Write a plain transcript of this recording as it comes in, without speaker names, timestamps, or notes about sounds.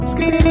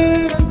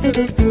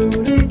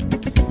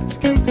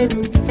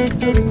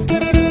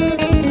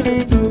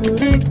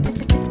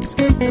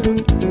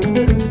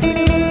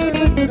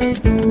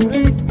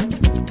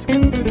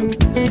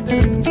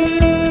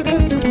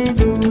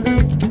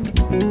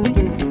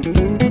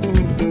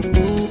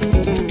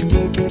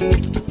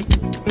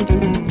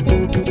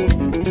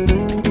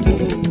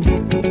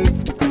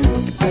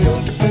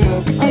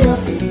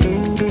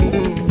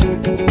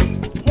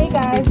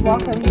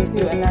Welcome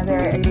to another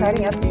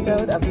exciting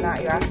episode of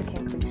Not Your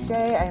African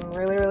Cliche. I'm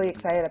really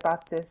excited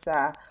about this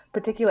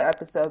particular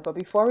episode, but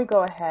before we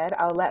go ahead,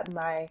 I'll let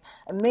my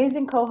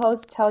amazing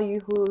co-host tell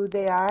you who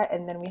they are,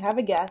 and then we have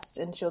a guest,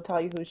 and she'll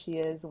tell you who she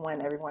is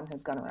when everyone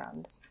has gone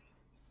around.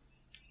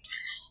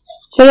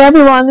 Hey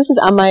everyone, this is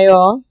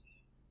Amayo.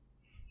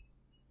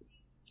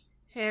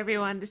 Hey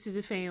everyone, this is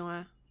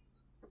Ifeoma.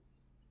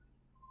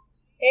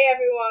 Hey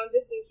everyone,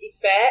 this is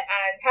Ife,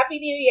 and Happy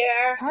New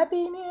Year!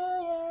 Happy New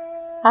Year!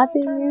 Happy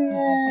New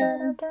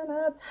Year! Turn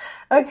up.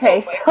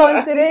 Okay, so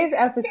in today's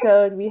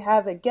episode, we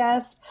have a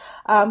guest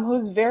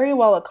who's very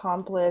well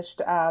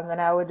accomplished,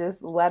 and I would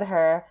just let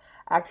her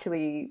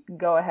actually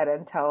go ahead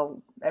and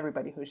tell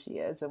everybody who she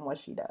is and what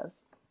she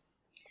does.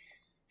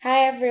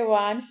 Hi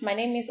everyone, my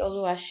name is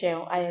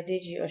Oluwaseun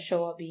Ayodeji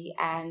Oshowabi,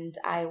 and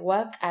I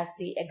work as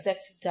the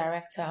Executive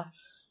Director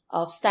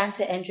of Stand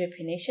to End Rape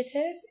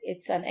Initiative.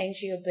 It's an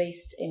NGO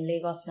based in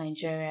Lagos,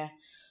 Nigeria,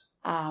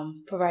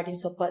 providing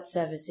support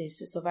services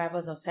to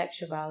survivors of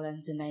sexual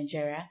violence in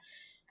Nigeria,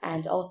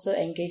 and also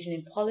engaging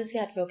in policy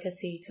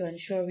advocacy to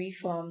ensure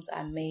reforms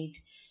are made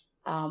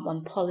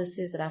on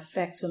policies that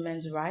affect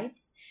women's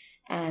rights,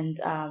 and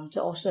to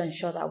also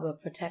ensure that we're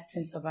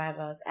protecting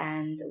survivors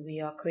and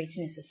we are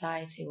creating a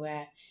society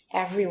where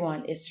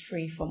everyone is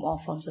free from all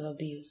forms of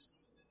abuse.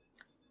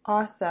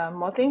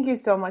 Awesome. Well, thank you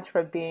so much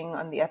for being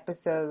on the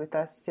episode with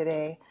us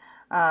today.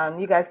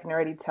 You guys can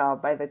already tell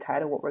by the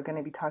title what we're going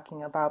to be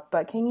talking about,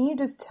 but can you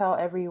just tell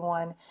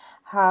everyone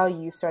how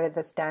you started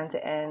the Stand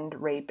to End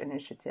Rape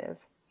Initiative?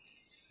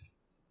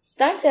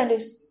 Stand to End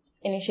Rape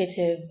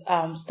Initiative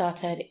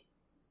started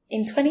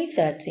in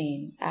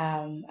 2013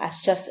 as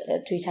just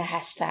a Twitter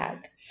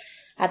hashtag.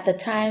 At the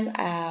time,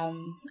 I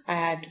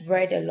had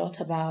read a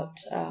lot about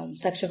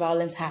sexual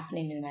violence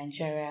happening in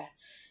Nigeria,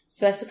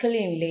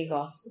 specifically in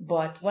Lagos.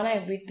 But when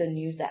I read the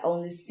news, I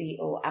only see,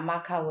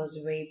 Amaka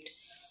was raped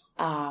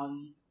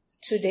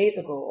 2 days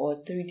ago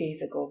or 3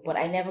 days ago. But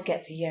I never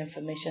get to hear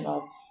information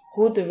of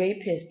who the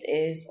rapist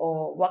is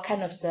or what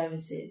kind of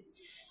services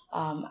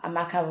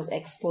Amaka was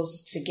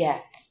exposed to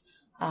get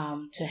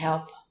to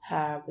help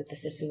her with the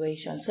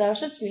situation. So I was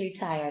just really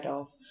tired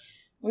of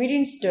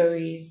reading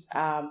stories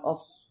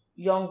of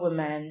young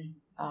women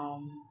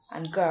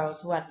and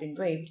girls who had been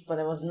raped, but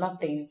there was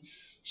nothing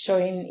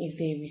showing if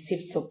they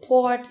received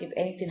support, if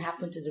anything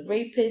happened to the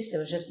rapist. There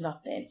was just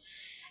nothing.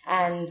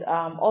 And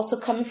also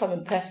coming from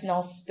a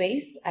personal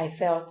space, I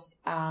felt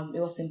it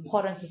was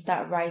important to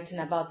start writing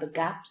about the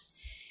gaps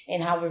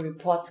in how we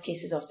report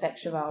cases of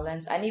sexual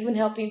violence, and even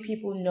helping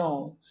people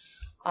know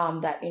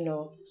that,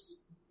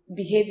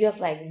 behaviors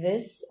like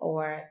this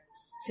or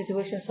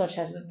situations such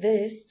as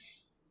this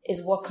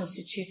is what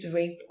constitutes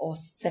rape or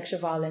sexual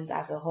violence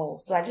as a whole.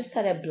 So I just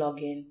started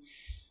blogging.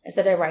 I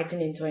started writing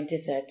in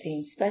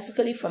 2013,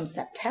 specifically from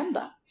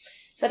September.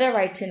 Started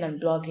writing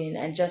and blogging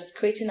and just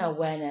creating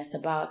awareness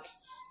about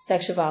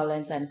sexual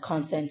violence and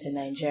consent in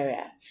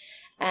Nigeria.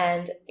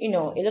 And, a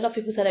lot of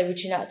people started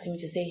reaching out to me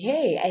to say,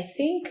 hey, I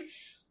think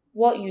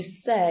what you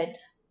said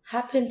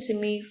happened to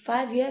me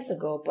 5 years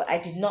ago, but I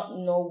did not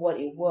know what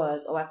it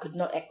was, or I could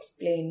not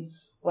explain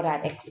what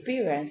I'd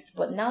experienced.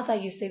 But now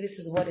that you say this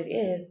is what it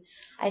is,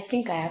 I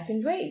think I have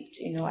been raped.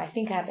 I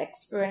think I have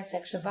experienced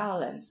sexual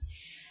violence.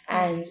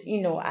 And,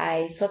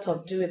 I sort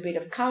of do a bit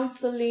of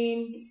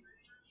counseling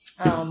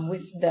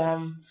with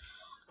them.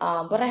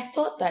 But I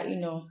thought that,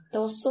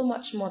 there was so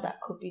much more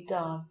that could be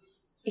done.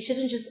 It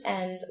shouldn't just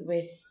end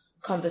with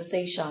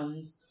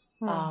conversations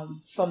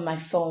from my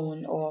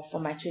phone or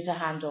from my Twitter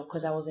handle,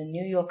 because I was in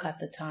New York at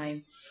the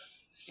time.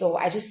 So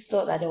I just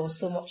thought that there was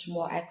so much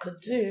more I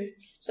could do.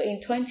 So in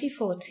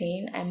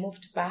 2014, I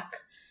moved back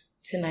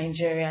to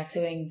Nigeria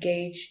to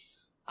engage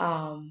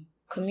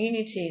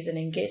communities and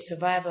engage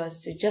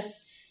survivors to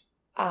just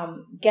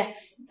get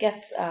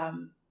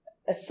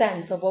a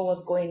sense of what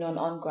was going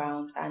on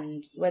ground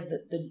and where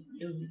the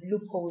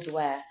loopholes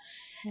were.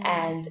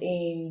 And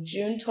in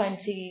June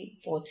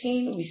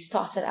 2014, we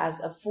started as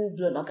a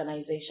full-blown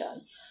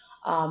organization,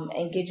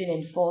 engaging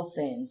in 4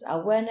 things: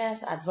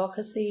 awareness,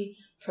 advocacy,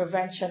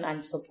 prevention,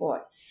 and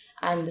support.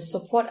 And the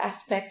support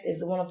aspect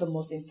is one of the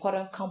most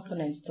important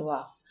components to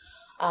us,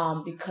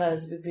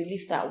 because we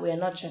believe that we are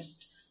not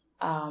just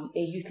a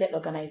youth-led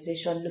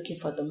organization looking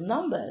for the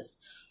numbers.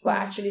 We're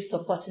actually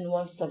supporting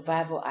one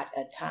survivor at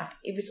a time.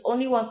 If it's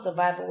only one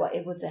survivor we're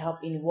able to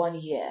help in 1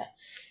 year,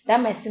 that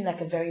might seem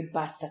like a very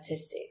bad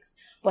statistics.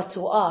 But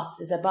to us,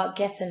 it's about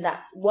getting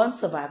that one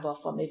survivor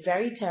from a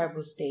very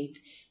terrible state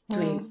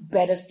to a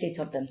better state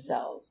of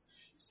themselves.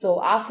 So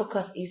our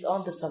focus is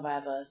on the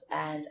survivors.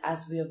 And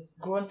as we have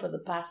grown for the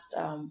past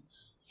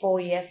 4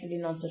 years,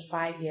 leading on to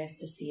 5 years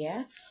this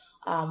year.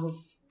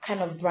 We've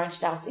kind of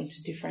branched out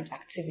into different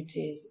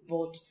activities,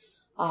 both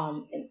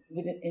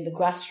in the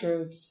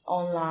grassroots,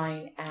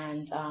 online,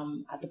 and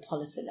at the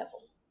policy level.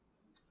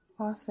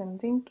 Awesome.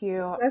 Thank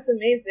you. That's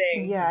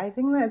amazing. Yeah, I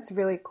think that's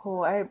really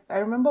cool. I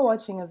remember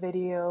watching a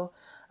video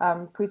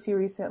pretty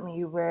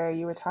recently where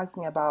you were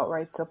talking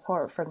about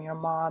support from your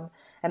mom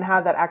and how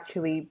that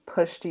actually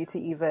pushed you to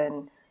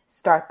even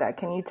start that.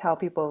 Can you tell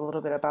people a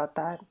little bit about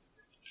that?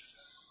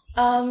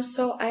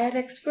 So I had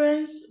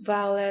experienced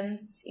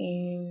violence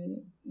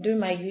during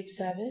my youth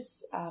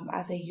service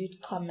as a youth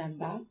corps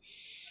member,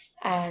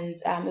 and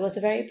it was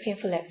a very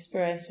painful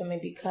experience for me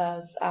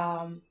because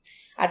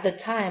at the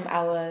time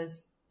I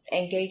was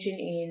engaging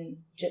in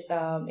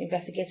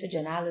investigative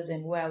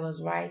journalism, where I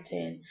was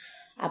writing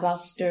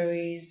about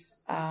stories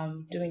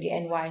during the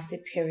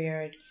NYC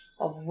period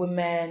of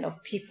women,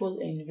 of people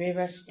in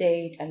Rivers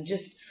State, and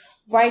just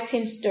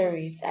writing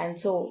stories. And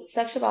so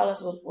sexual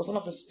violence was one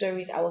of the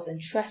stories I was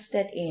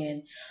interested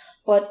in.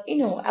 But,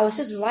 I was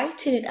just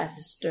writing it as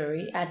a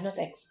story. I had not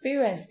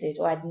experienced it,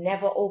 or I'd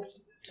never hoped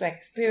to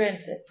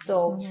experience it.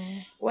 So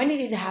when it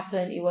did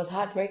happen, it was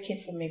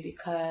heartbreaking for me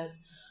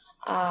because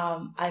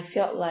I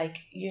felt like,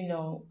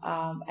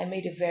 I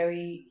made a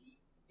very,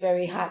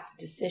 very hard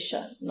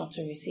decision not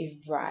to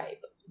receive bribe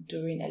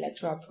during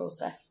electoral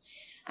process.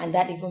 And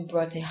that even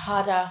brought a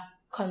harder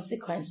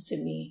consequence to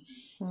me.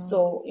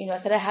 So, I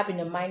started having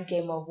a mind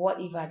game of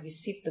what if I'd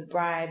received the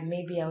bribe,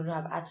 maybe I wouldn't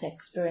have had to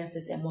experience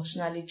this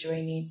emotionally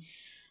draining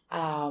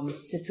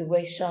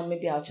situation.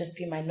 Maybe I'll just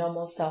be my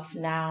normal self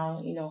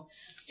now,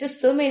 just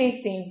so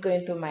many things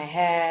going through my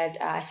head.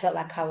 I felt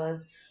like I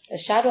was a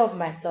shadow of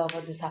myself,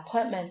 a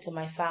disappointment to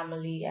my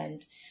family.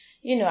 And,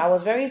 I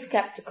was very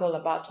skeptical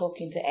about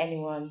talking to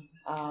anyone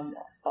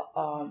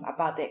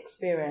about the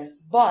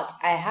experience. But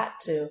I had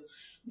to,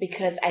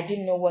 because I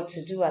didn't know what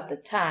to do at the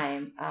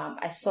time.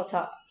 I sought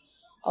out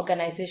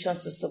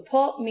organizations to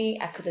support me.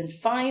 I couldn't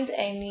find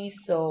any.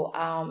 So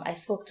I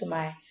spoke to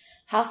my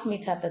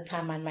housemate at the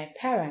time and my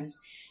parents.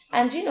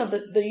 And,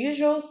 the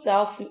usual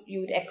self,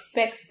 you would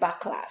expect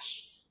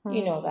backlash.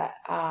 That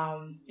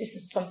this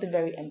is something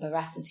very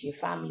embarrassing to your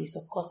family. So,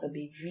 of course, they'll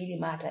be really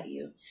mad at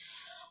you.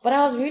 But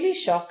I was really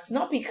shocked,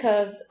 not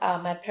because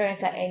my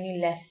parents are any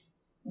less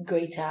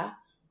greater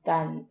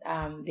than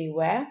they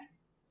were,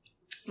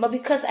 but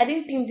because I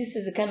didn't think this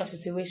is the kind of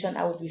situation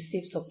I would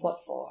receive support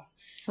for.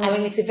 I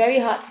mean, it's a very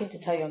hard thing to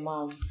tell your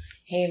mom,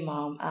 hey,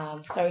 mom,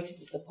 sorry to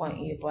disappoint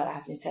you, but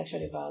I've been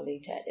sexually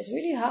violated. It's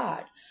really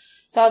hard.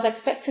 So I was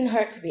expecting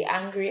her to be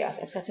angry. I was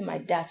expecting my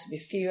dad to be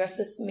furious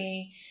with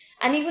me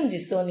and even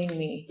disowning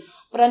me.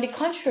 But on the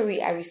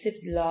contrary, I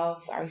received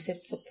love. I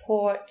received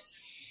support.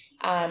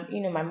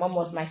 My mom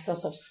was my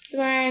source of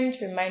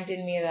strength,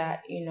 reminding me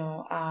that,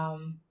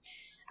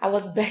 I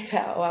was better,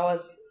 or I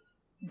was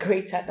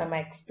greater than my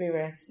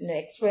experience.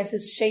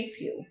 Experiences shape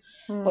you,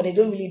 but they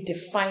don't really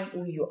define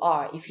who you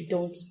are if you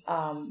don't,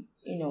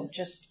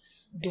 just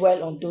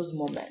dwell on those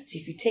moments.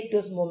 If you take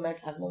those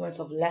moments as moments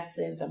of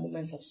lessons and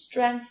moments of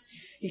strength,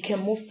 you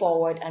can move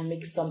forward and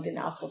make something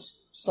out of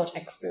such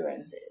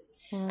experiences.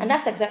 And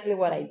that's exactly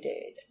what I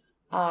did,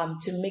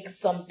 to make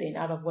something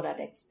out of what I'd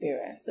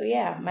experienced. So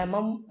yeah, my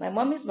mom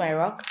is my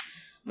rock.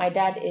 My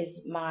dad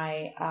is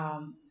my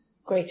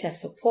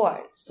greatest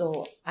support.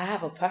 So I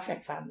have a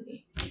perfect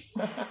family.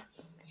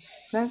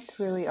 That's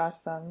really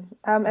awesome.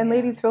 And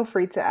ladies, feel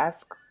free to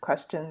ask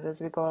questions as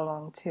we go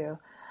along too.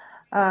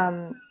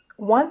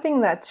 One thing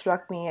that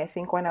struck me, I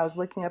think, when I was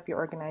looking up your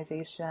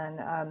organization,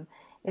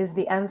 is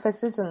the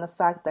emphasis and the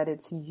fact that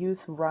it's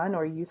youth run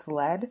or youth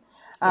led.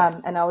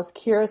 Yes. And I was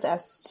curious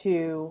as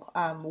to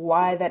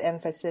why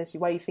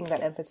you think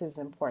that emphasis is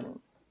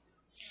important.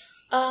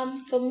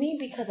 For me,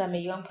 because I'm a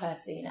young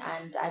person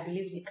and I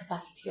believe in the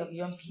capacity of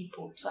young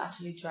people to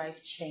actually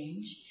drive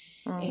change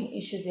in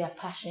issues they are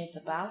passionate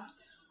about,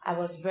 I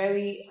was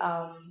very,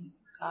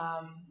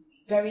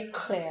 very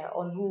clear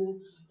on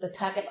who the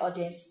target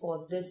audience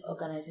for this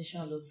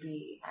organization would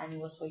be, and it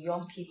was for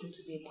young people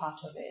to be a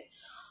part of it.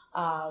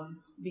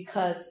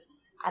 Because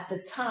at the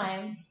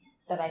time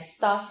that I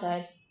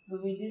started, we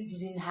really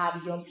didn't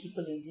have young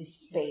people in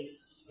this space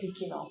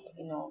speaking up,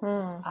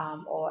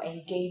 or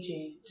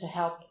engaging to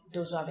help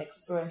those who have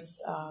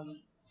experienced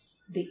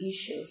the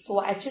issue. So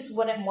I just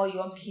wanted more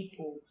young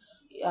people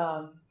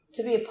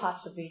to be a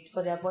part of it,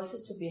 for their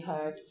voices to be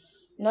heard,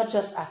 not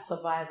just as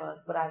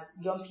survivors, but as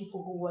young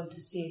people who want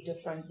to see a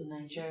difference in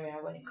Nigeria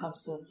when it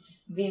comes to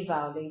being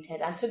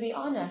violated. And to be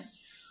honest,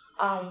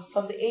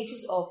 from the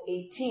ages of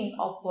 18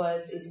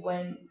 upwards is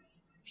when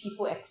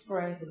people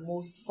experience the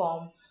most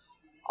form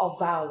of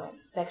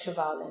violence, sexual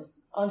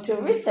violence,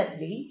 until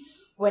recently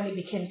when it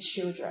became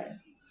children.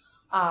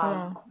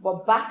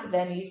 But back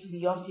then, it used to be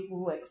young people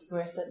who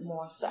experienced it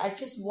more. So I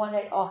just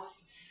wanted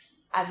us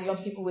as young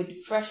people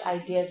with fresh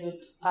ideas,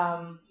 with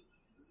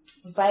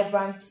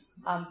vibrant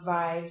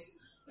vibes,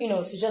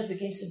 to just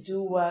begin to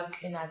do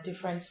work in our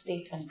different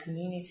states and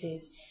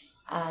communities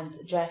and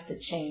drive the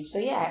change. So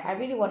yeah, I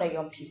really wanted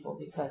young people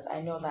because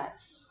I know that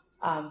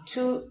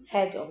two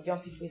heads of young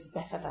people is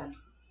better than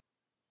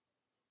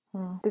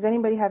Does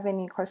anybody have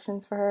any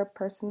questions for her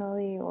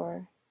personally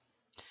or?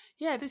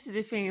 Yeah, this is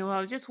the thing. Well, I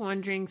was just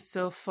wondering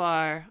so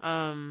far,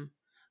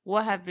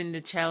 what have been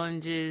the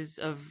challenges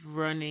of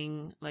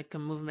running like a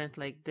movement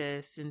like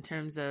this in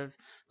terms of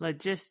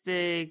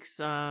logistics,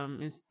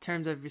 in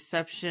terms of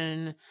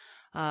reception,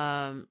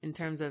 in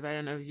terms of, I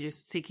don't know, if you're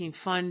seeking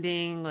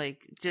funding,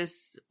 like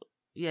just,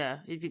 yeah,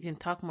 if you can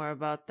talk more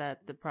about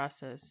that, the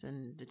process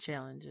and the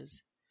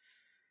challenges.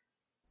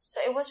 So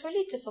it was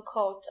really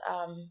difficult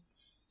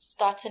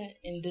starting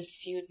in this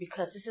field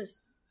because this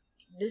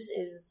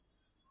is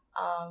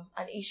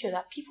an issue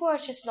that people are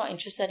just not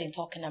interested in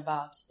talking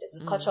about.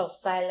 There's a culture of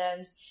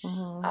silence.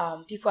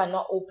 People are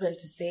not open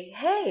to say,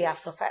 hey, I've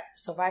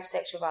survived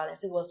sexual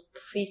violence. It was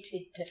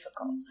pretty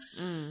difficult.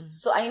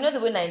 So I know the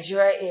way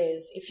Nigeria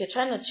is, if you're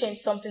trying to change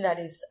something that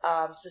is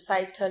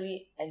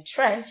societally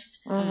entrenched,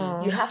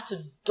 you have to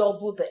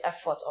double the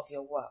effort of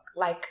your work.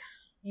 Like,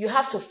 you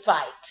have to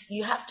fight.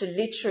 You have to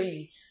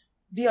literally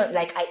be on,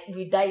 like,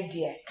 with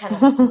idea kind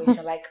of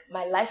situation. Like,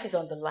 my life is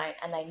on the line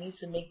and I need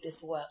to make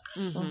this work.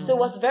 So it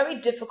was very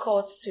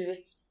difficult to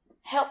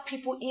help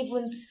people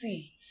even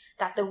see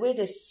that the way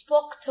they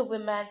spoke to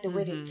women, the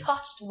way they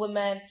touched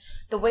women,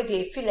 the way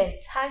they feel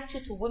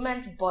entitled to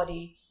women's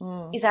body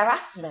is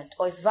harassment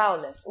or is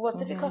violence. It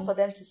was difficult for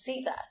them to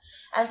see that.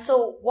 And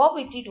so what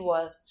we did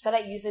was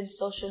started using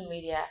social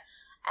media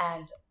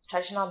and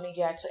traditional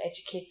media to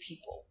educate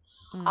people.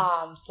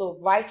 So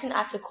writing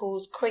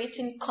articles,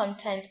 creating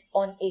content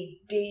on a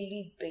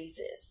daily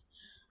basis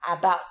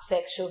about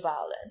sexual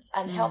violence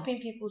and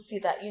helping people see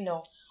that, you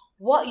know,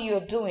 what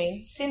you're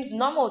doing seems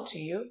normal to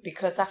you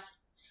because that's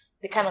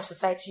the kind of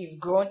society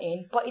you've grown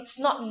in, but it's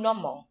not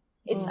normal.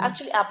 It's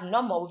actually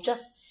abnormal. We've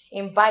just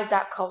imbibed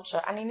that culture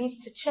and it needs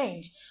to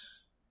change.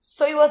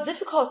 So it was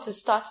difficult to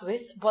start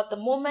with, but the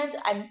moment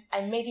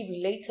I made it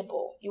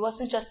relatable, it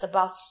wasn't just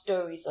about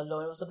stories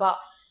alone. It was about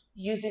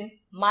using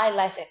my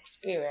life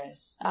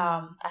experience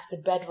as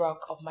the bedrock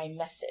of my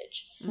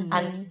message.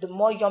 And the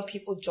more young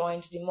people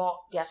joined, the more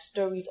their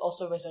stories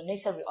also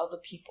resonated with other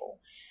people.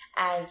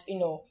 And, you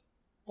know,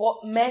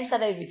 what men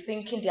started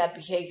rethinking their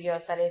behavior,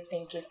 started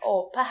thinking,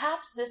 oh,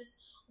 perhaps this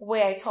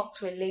way I talked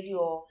to a lady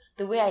or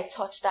the way I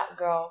touched that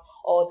girl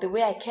or the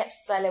way I kept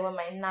silent when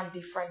my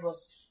Nnamdi friend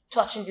was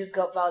touching this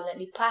girl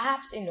violently,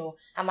 perhaps, you know,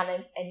 I'm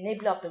an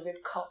enabler of the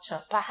rape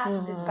culture.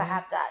 Perhaps this,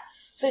 perhaps that.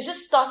 So it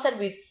just started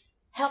with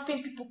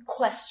helping people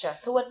question.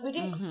 So when we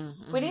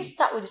didn't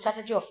start with the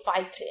strategy of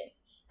fighting.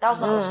 That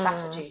was not our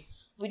strategy.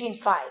 We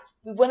didn't fight.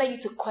 We wanted you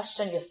to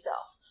question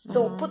yourself.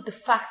 So we'll put the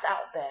facts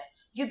out there.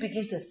 You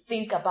begin to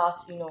think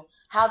about, you know,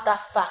 how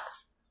that fact,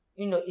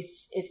 you know,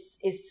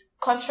 is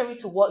contrary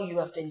to what you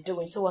have been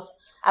doing. So it was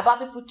about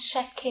people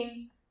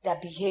checking their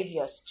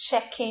behaviors,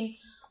 checking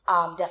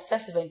their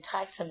sense of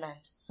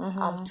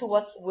entitlement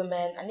towards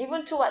women and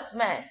even towards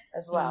men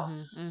as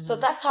well. So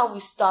that's how we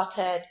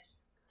started.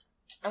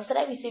 I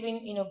started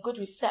receiving, you know, good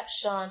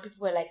reception.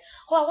 People were like,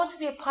 oh, I want to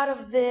be a part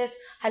of this.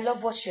 I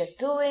love what you're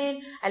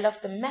doing. I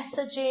love the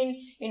messaging.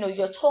 You know,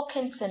 you're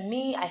talking to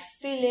me. I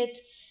feel it.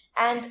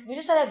 And we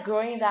just started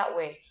growing that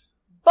way.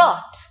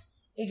 But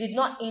it did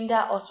not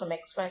hinder us from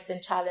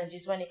experiencing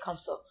challenges when it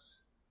comes to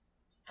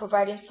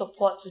providing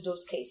support to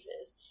those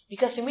cases.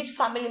 Because you meet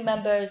family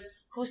members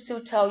who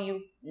still tell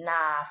you,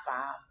 nah,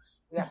 fam,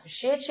 we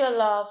appreciate your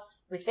love.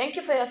 We thank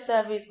you for your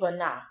service, but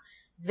nah.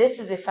 This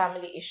is a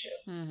family issue.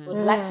 We'd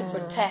like to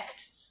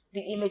protect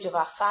the image of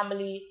our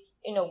family.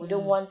 You know, we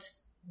don't want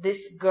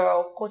this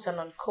girl, quote and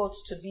unquote,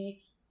 to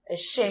be a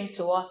shame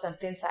to us and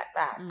things like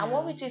that. And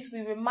what we do is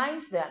we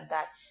remind them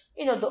that,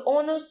 you know, the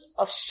onus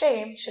of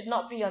shame should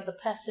not be on the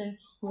person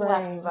who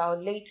has been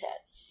violated.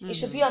 It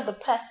should be on the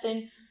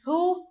person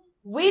who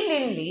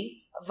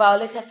willingly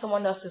violated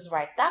someone else's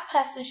right. That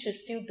person should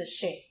feel the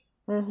shame.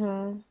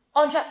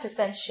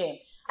 100% shame.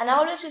 And I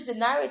always use the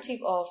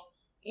narrative of,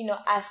 you know,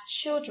 as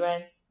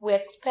children, we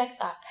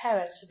expect our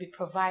parents to be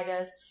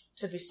providers,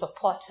 to be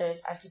supporters,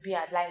 and to be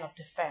our line of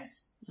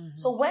defense.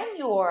 So when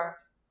you're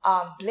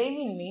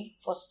blaming me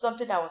for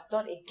something that was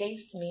done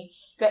against me,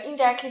 you're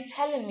indirectly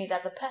telling me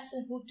that the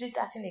person who did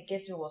that thing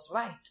against me was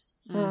right.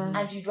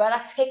 And you'd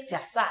rather take their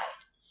side.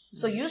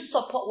 So you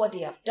support what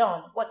they have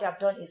done. What they have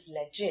done is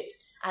legit.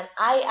 And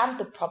I am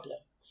the problem.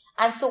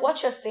 And so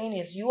what you're saying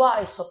is you are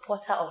a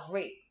supporter of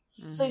rape.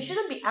 So you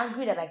shouldn't be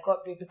angry that I got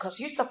raped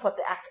because you support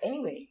the act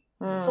anyway.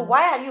 So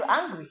why are you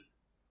angry?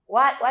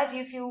 Why do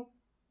you feel,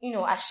 you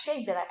know,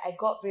 ashamed that I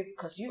got raped?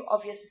 Because you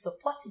obviously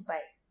supported by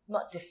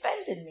not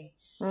defending me.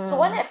 So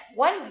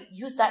when we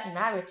use that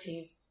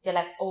narrative, they're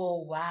like,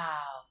 oh, wow.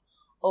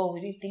 Oh,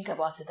 we didn't think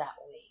about it that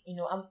way. You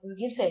know, we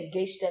begin to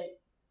engage them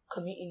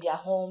in their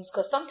homes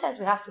because sometimes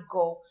we have to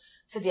go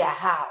to their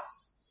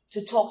house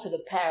to talk to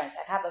the parents,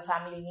 like have a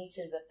family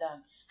meeting with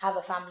them, have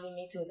a family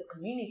meeting with the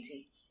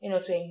community, you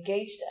know, to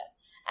engage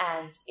them.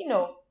 And, you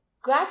know,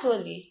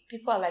 gradually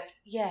people are like,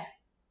 yeah,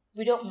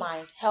 we don't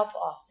mind. Help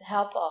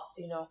us,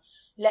 you know.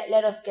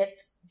 Let us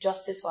get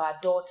justice for our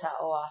daughter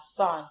or our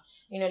son.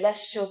 You know,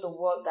 let's show the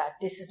world that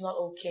this is not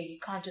okay. You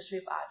can't just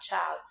rape our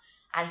child.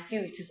 and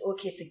feel it is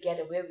okay to get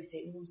away with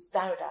it, we will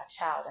stand with our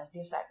child and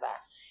things like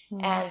that.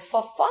 And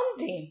for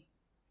funding,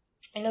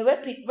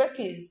 rape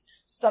is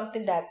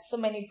something that so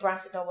many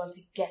brands don't want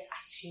to get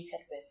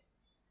associated with.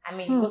 I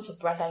mean, you go to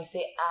brand and you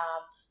say,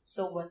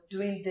 so we're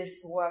doing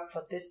this work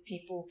for these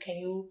people. Can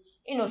you,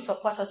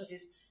 support us with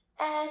this?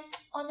 And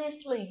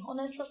honestly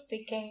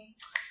speaking,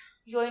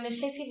 your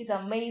initiative is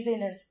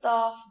amazing and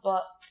stuff,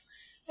 but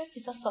rape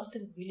is not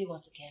something we really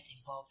want to get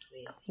involved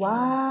with.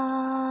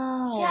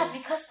 Wow. Yeah,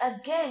 because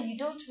again, you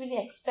don't really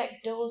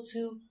expect those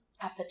who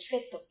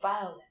perpetrate the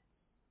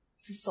violence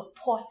to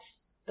support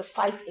the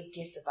fight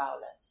against the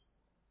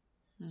violence.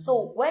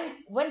 So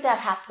when that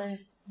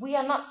happens, we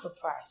are not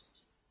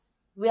surprised.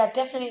 We are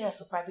definitely not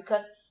surprised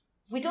because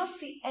we don't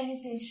see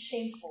anything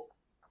shameful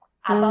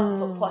about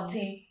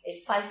supporting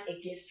a fight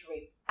against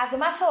rape. As a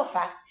matter of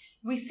fact,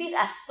 we see it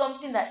as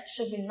something that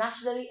should be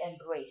naturally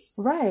embraced.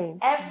 Right.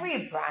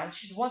 Every brand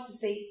should want to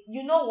say,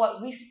 you know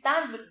what, we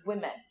stand with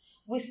women.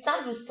 We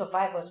stand with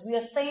survivors. We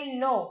are saying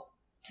no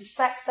to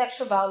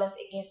sexual violence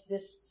against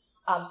this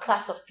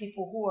class of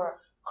people who are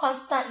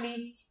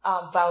constantly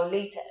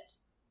violated.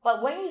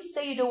 But when you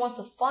say you don't want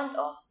to fund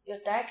us, you're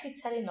directly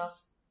telling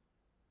us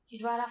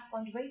you'd rather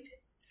fund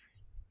rapists.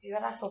 You'd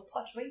rather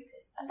support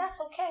rapists. And that's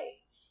okay.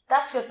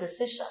 That's your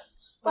decision.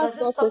 But does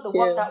it stop the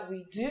work that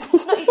we do?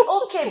 No,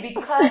 it's okay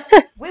because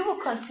we will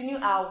continue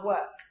our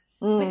work.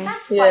 We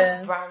can't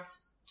fight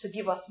brands to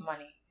give us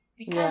money.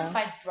 We can't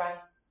fight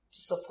brands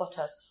to support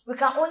us. We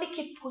can only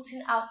keep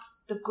putting out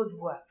the good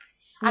work.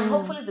 And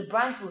hopefully the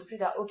brands will see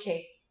that,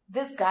 okay,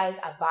 these guys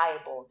are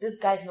viable. These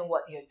guys know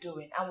what they're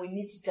doing. And we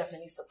need to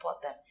definitely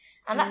support them.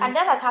 And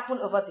that has happened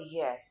over the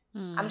years.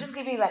 I'm just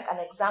giving you like an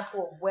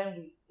example of when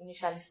we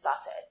initially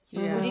started.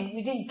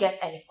 We didn't get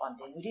any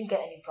funding. We didn't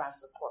get any brand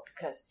support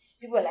because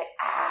people were like,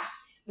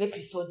 rape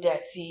is so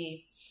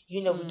dirty.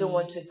 We don't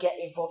want to get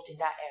involved in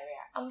that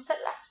area. And we said,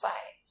 that's fine.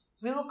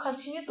 We will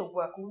continue the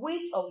work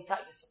with or without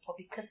your support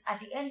because at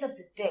the end of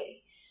the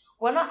day,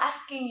 we're not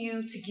asking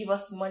you to give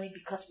us money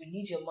because we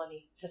need your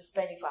money to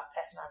spend it for our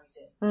personal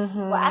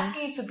reasons. We're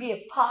asking you to be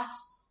a part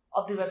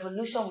of the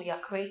revolution we are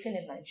creating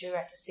in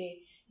Nigeria to say,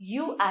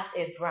 you as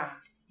a brand,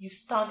 you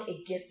stand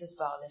against this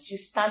violence. You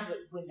stand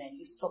with women.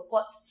 You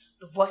support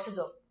the voices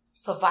of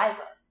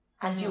survivors.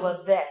 And you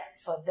are there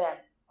for them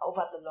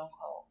over the long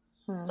haul.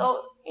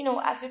 So,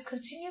 as we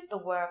continue the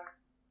work,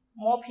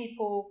 more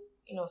people,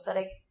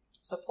 started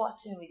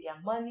supporting with their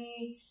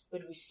money,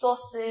 with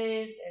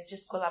resources, and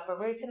just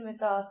collaborating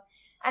with us.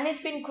 And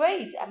it's been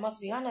great. I must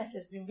be honest,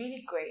 it's been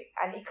really great.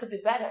 And it could be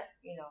better,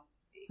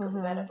 It could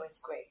be better, but it's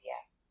great,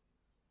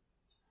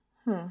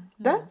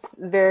 That's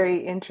very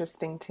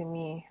interesting to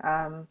me.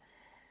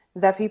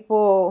 That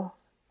people,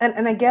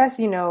 and I guess,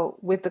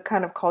 with the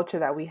kind of culture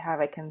that we have,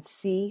 I can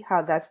see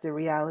how that's the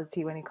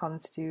reality when it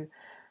comes to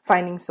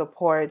finding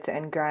support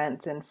and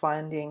grants and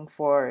funding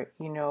for,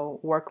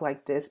 work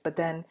like this. But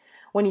then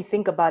when you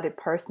think about it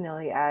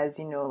personally as,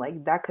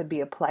 like that could be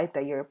a plight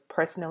that you're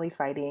personally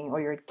fighting or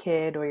your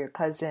kid or your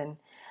cousin,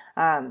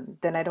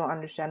 then I don't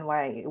understand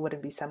why it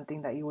wouldn't be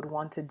something that you would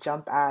want to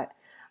jump at,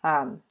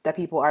 that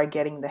people are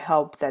getting the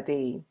help that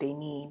they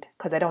need.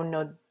 Because I don't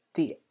know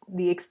the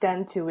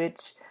extent to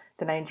which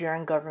the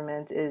Nigerian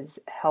government is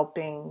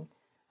helping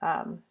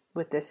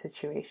with this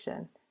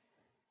situation.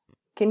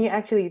 Can you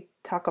actually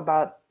talk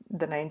about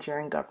the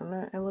Nigerian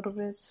government a little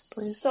bit,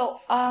 please? So,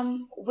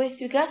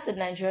 with regards to the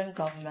Nigerian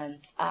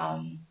government,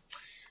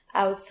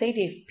 I would say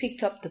they've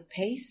picked up the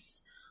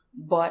pace,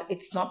 but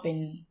it's not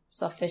been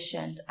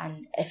sufficient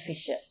and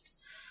efficient.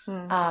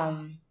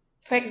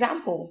 For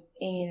example,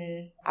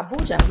 in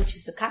Abuja, which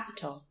is the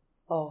capital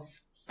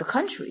of the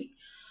country,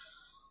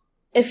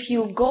 if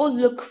you go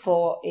look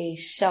for a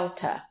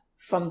shelter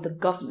from the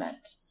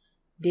government,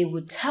 they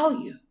would tell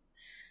you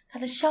that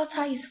the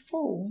shelter is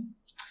full.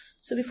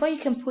 So before you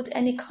can put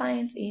any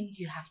client in,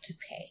 you have to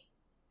pay.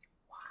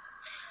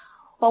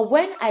 But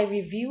when I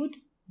reviewed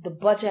the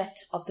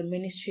budget of the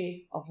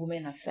Ministry of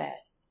Women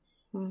Affairs,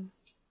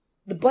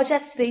 the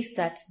budget says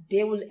that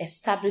they will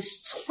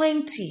establish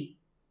 20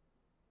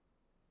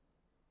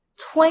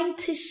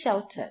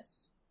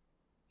 shelters,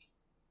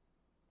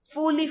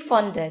 fully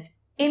funded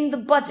in the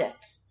budget.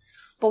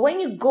 But when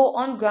you go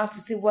on ground to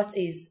see what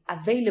is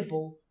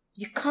available,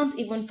 you can't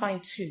even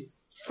find 2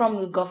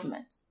 from the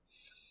government.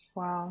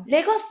 Wow.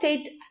 Lagos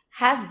State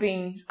has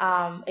been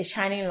a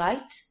shining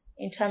light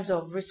in terms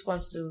of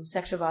response to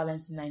sexual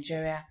violence in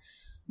Nigeria.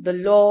 The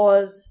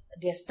laws,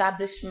 the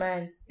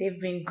establishments, they've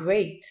been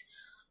great.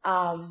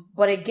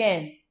 But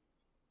again,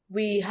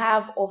 we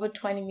have over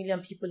 20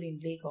 million people in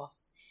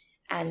Lagos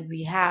and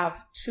we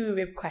have 2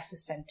 rape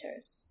crisis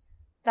centers.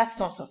 That's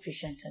not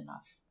sufficient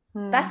enough.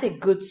 That's a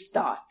good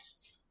start,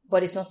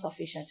 but it's not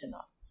sufficient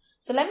enough.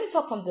 So let me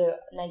talk from the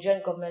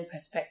Nigerian government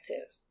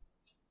perspective.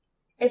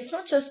 It's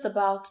not just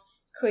about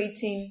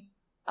creating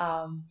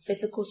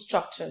physical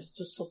structures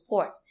to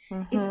support.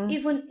 It's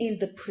even in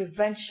the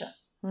prevention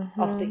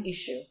of the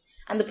issue.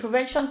 And the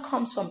prevention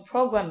comes from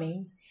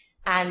programming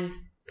and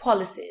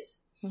policies.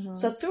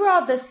 So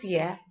throughout this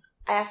year,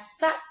 I have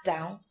sat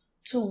down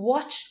to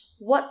watch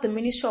what the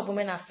Ministry of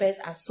Women Affairs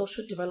and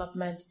Social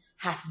Development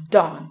has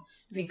done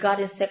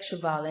regarding sexual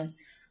violence,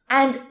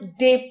 and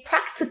they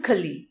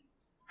practically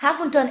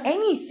haven't done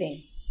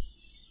anything.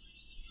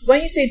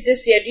 When you say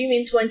this year, do you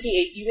mean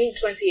 2018? You mean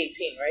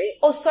 2018, right?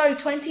 Oh, sorry,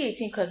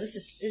 2018, because this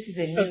is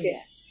a new year.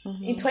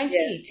 Mm-hmm. In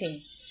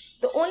 2018,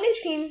 the only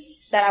thing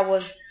that I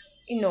was,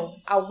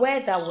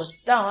 aware that was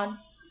done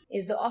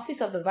is the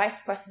Office of the Vice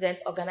President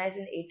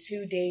organizing a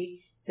 2-day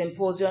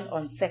symposium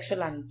on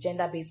sexual and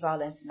gender-based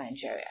violence in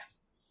Nigeria.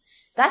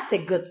 That's a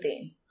good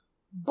thing.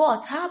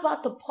 But how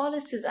about the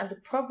policies and the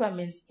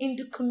programmings in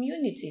the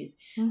communities?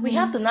 Mm-hmm. We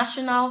have the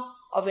National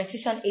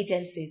Orientation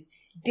Agencies.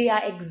 They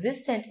are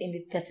existent in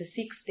the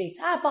 36 states.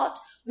 How about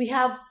we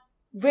have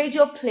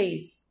radio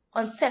plays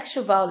on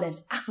sexual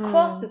violence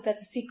across the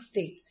 36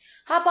 states?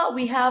 How about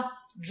we have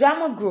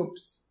drama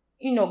groups,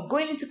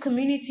 going into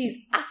communities,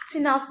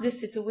 acting out these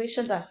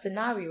situations and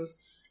scenarios,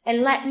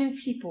 enlightening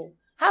people?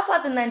 How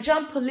about the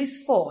Nigerian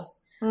Police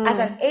Force as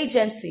an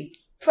agency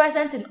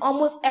present in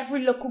almost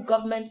every local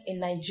government in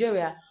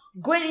Nigeria,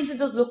 going into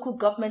those local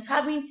governments,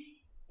 having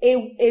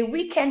a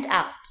weekend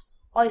out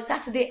or a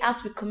Saturday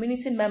out with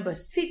community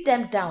members, sit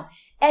them down,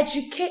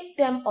 educate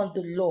them on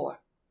the law.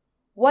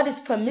 What is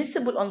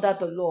permissible under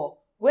the law?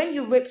 When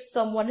you rape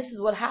someone, this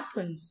is what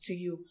happens to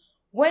you.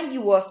 When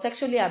you are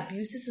sexually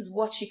abused, this is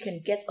what you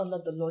can get under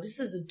the law. This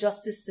is the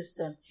justice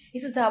system.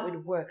 This is how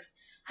it works.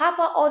 How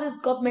about all these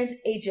government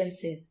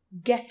agencies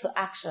get to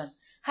action?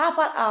 How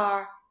about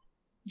our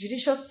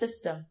judicial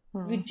system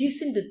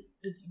reducing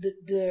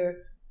the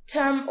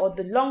term or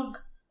the long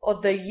or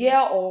the year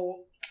or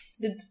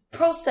the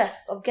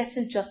process of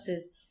getting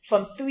justice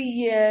from 3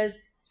 years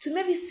to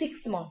maybe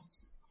 6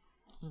 months,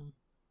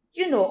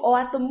 or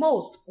at the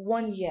most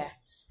 1 year?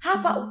 How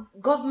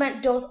about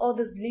government does all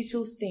these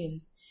little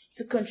things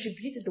to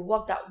contribute to the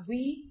work that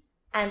we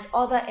and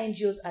other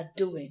NGOs are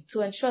doing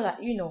to ensure that,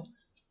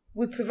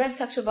 we prevent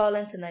sexual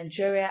violence in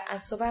Nigeria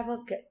and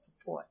survivors get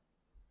support?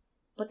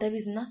 But there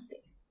is nothing.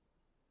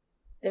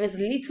 There is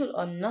little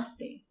or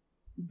nothing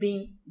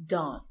being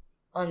done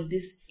on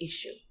this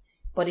issue.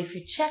 But if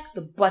you check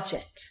the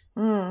budget,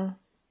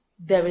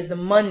 there is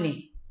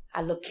money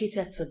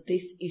allocated to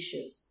these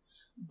issues.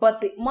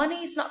 But the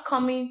money is not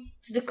coming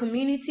to the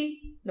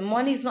community. The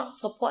money is not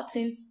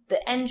supporting the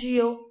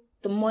NGO.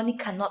 The money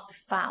cannot be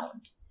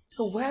found.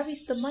 So where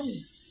is the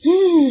money?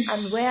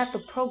 And where are the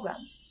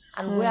programs?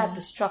 And where are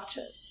the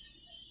structures?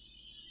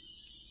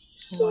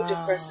 So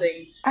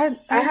depressing. I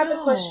have a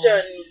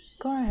question.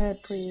 Go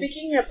ahead, please.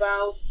 Speaking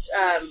about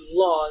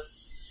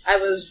laws, I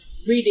was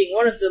reading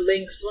one of the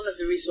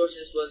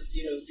resources was,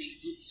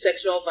 the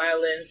sexual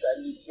violence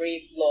and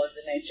rape laws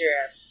in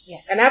Nigeria.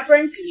 Yes. And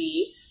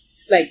apparently,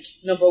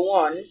 number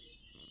one,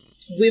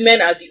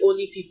 women are the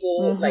only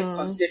people,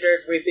 considered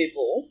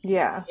rapeable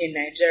in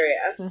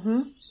Nigeria.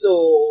 Mm-hmm.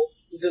 So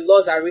the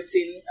laws are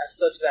written as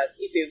such that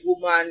if a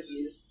woman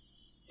is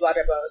blah,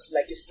 blah, blah,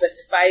 it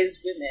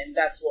specifies women,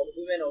 that's one,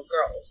 women or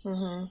girls.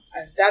 Mm-hmm.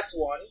 And that's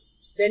one.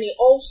 Then it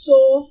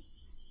also,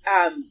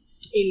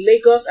 in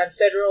Lagos and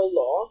federal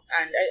law,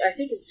 and I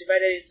think it's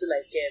divided into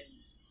I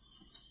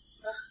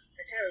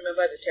can't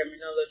remember the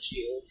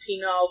terminology,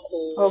 penal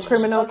code. Oh,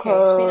 criminal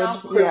code.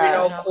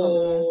 Criminal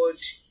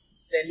code.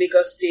 Then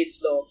Lagos state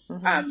law.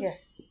 Mm-hmm.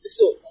 Yes.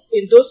 So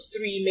in those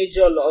three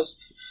major laws,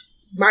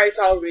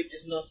 marital rape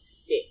is not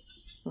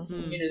there.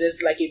 Mm-hmm.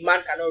 There's a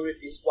man cannot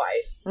rape his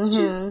wife, which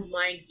is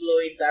mind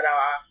blowing that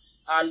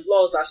our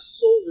laws are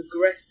so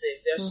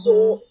regressive. They're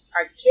so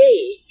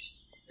archaic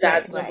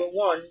that number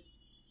one,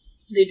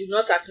 they do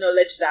not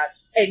acknowledge that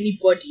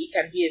anybody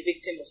can be a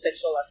victim of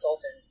sexual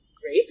assault and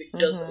rape.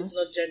 It's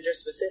not gender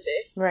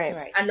specific.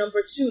 Right. And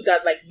number two,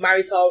 that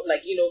marital,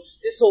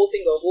 this whole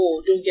thing of,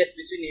 don't get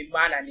between a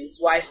man and his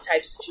wife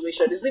type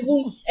situation is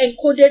even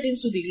encoded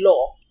into the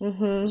law.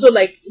 Mm-hmm. So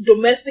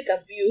domestic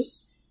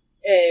abuse,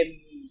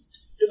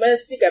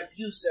 domestic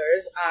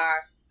abusers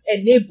are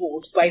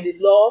enabled by the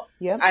law,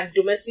 and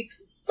domestic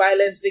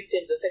violence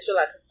victims and sexual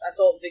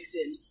assault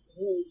victims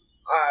who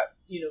are,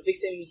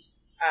 victims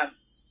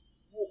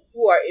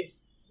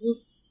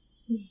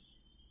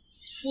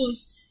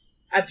whose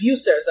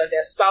abusers or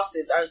their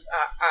spouses are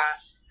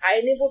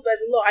enabled by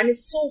the law. And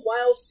it's so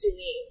wild to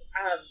me.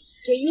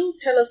 Can you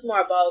tell us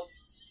more about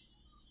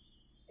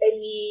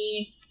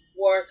any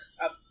work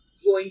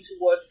going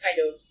towards kind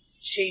of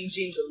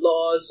changing the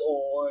laws,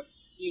 or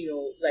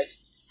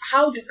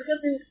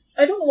because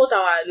I don't know what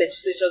our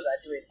legislatures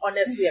are doing,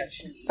 honestly and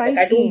truly.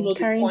 I don't know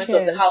the points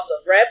of the House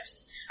of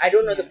Reps. I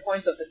don't know the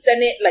points of the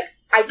Senate.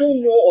 I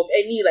don't know of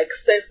any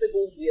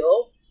sensible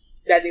bill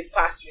that they've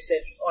passed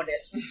recently,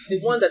 honestly. The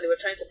one that they were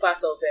trying to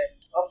pass of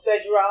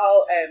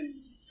federal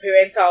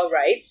parental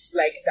rights,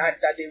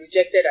 that they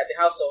rejected at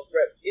the House of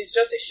Reps, is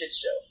just a shit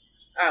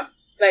show.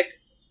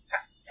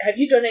 Have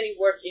you done any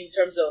work in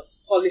terms of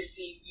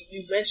policy?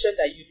 You mentioned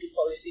that you do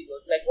policy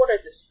work. What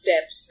are the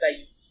steps that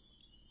you've,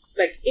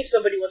 if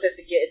somebody wanted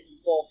to get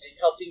involved in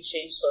helping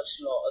change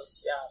such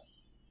laws,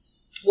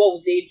 what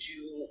would they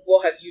do?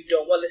 What have you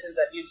done? What lessons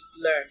have you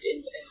learned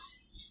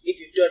if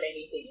you've done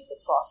anything in the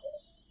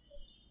process?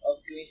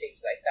 doing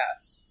things like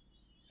that.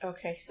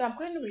 Okay, so I'm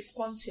going to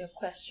respond to your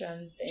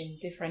questions in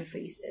different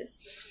phases.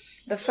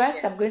 The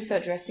first, I'm going to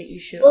address the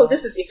issue. Oh,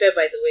 this is Ife,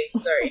 by the way.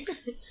 Sorry.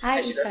 Hi,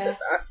 I should have said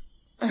that.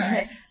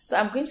 Hi. So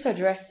I'm going to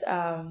address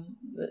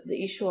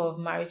the issue of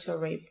marital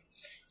rape.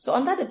 So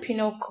under the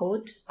Penal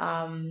Code,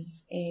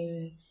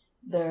 in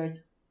the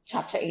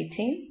Chapter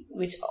 18,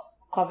 which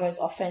covers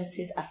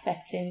offences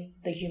affecting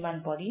the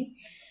human body,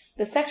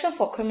 the section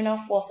for criminal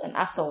force and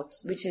assault,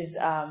 which is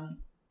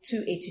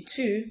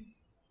 282,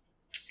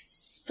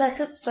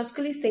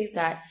 specifically says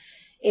that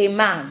a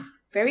man,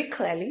 very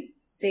clearly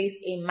says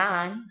a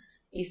man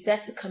is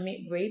said to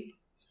commit rape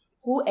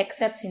who,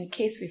 except in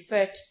case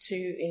referred to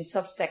in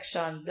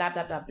subsection blah,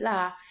 blah, blah,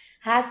 blah,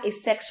 has a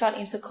sexual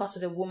intercourse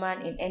with a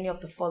woman in any of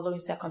the following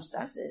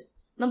circumstances.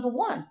 Number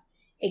 1,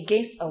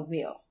 against a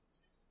will.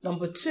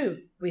 Number 2,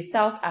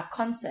 without a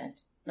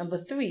consent. Number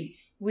 3,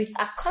 with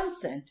a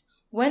consent,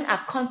 when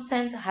a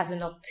consent has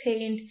been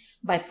obtained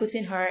by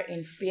putting her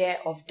in fear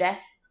of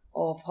death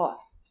or of hurt.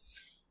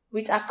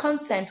 With a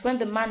consent, when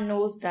the man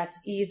knows that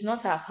he is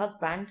not her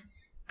husband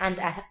and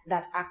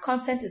that her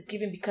consent is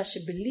given because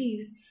she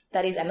believes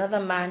that is another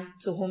man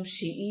to whom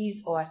she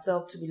is or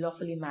herself to be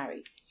lawfully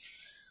married.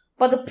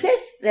 But the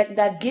place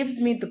that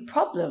gives me the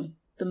problem,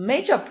 the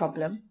major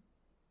problem,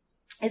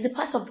 is the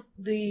part of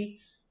the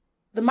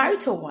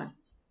marital one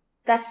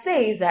that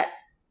says that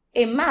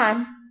a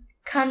man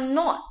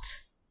cannot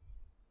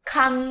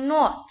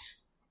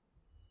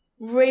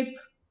rape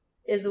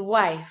his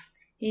wife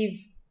if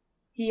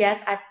she has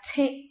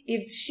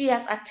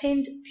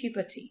attained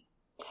puberty.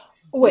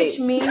 Wait. Which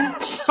means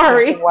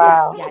sorry.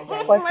 Wow.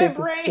 Yeah. What a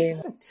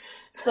disclaimer.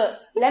 So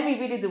let me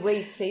read it the way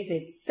it says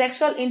it.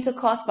 Sexual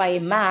intercourse by a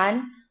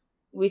man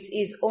with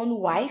his own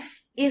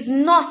wife is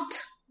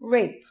not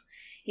rape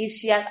if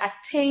she has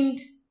attained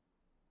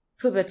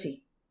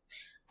puberty.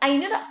 And you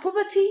know that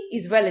puberty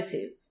is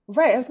relative.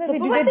 Right. I was So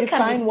saying, do puberty they can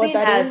define be what seen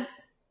that as is?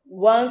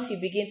 once you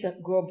begin to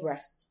grow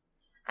breast.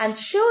 And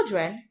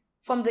children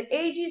from the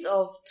ages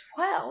of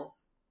 12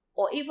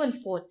 or even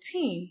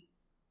 14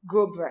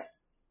 grow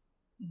breasts.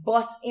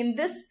 But in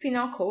this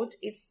penal code,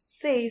 it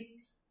says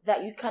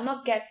that you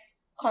cannot get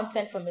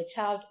consent from a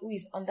child who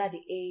is under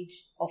the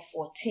age of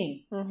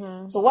 14.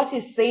 Mm-hmm. So what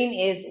it's saying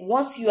is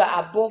once you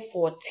are above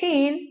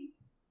 14,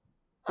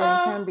 Then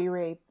it can be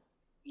rape.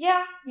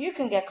 yeah, you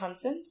can get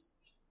consent.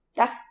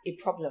 That's a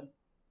problem.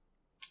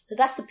 So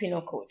that's the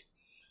penal code.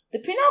 The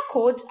penal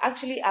code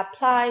actually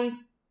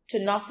applies to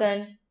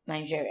northern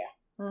Nigeria.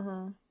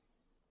 Mm-hmm.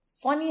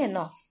 Funny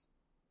enough,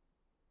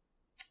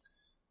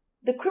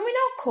 the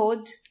criminal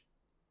code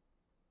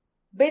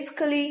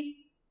basically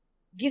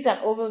gives an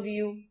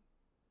overview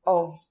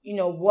of,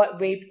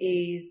 what rape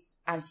is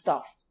and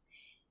stuff.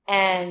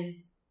 And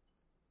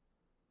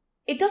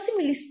it doesn't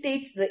really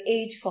state the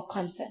age for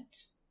consent.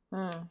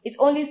 It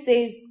only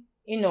says,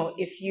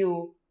 if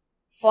you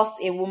force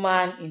a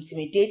woman,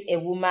 intimidate a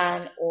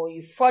woman, or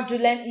you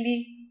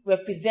fraudulently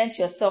represent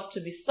yourself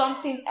to be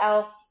something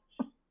else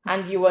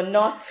and you are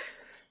not,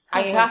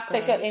 and you have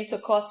sexual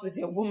intercourse with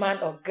a woman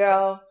or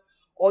girl,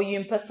 or you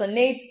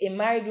impersonate a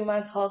married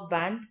woman's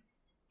husband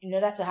in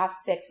order to have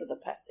sex with the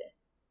person.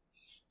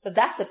 So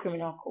that's the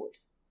criminal code.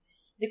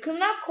 The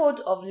criminal code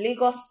of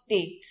Lagos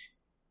State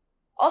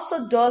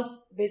also does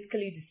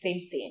basically the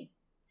same thing.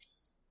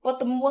 But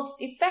the most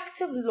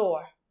effective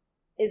law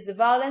is the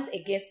Violence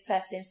Against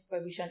Persons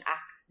Prohibition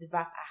Act, the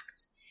VAP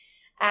Act.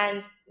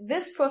 And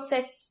this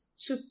process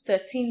took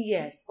 13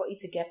 years for it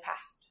to get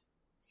passed.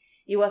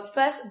 It was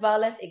first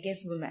violence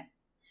against women.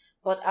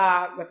 But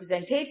our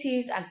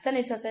representatives and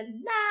senators said,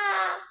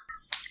 nah,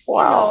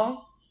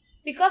 Wow.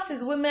 because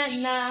it's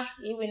women, nah,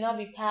 it will not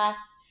be passed.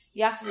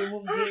 You have to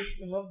remove this,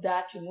 remove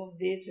that, remove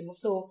this, remove.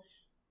 So,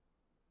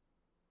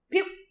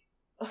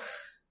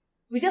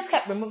 we just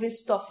kept removing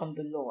stuff from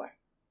the law.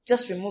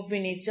 Just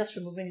removing it, just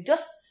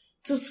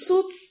to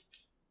suit,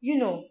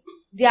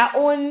 their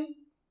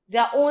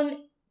own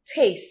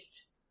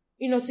taste.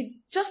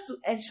 To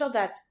ensure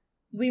that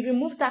we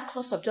remove that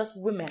clause of just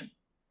women.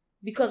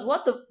 Because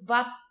what the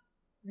VAP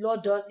law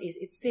does is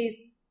it says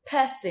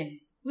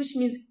persons, which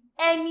means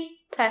any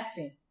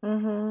person.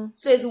 Mm-hmm.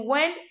 So it's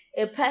when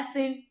a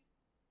person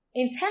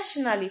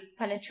intentionally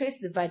penetrates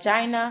the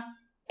vagina,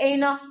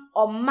 anus,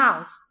 or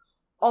mouth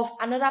of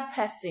another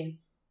person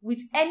with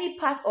any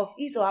part of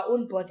his or her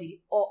own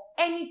body or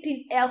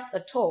anything else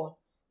at all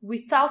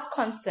without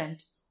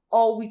consent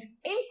or with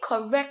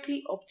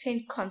incorrectly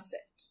obtained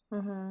consent.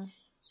 Mm-hmm.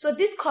 So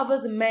this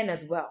covers men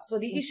as well. So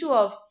the issue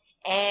of,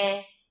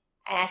 I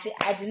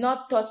did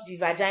not touch the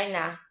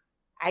vagina,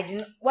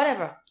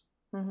 whatever.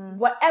 Mm-hmm.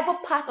 Whatever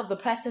part of the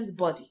person's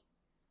body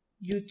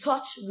you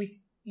touch with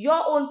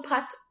your own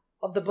part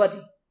of the body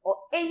or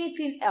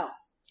anything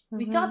else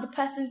without the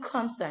person's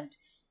consent,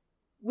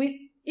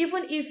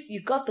 even if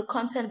you got the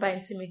consent by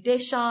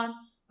intimidation,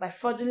 by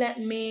fraudulent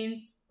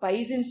means, by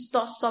using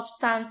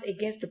substance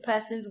against the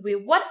person's will,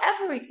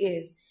 whatever it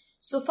is,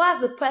 so far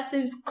as the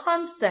person's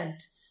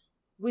consent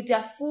with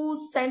their full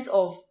sense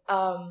of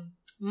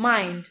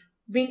mind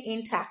being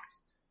intact,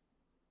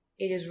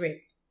 it is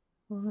rape.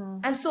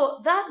 And so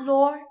that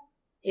law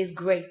is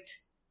great.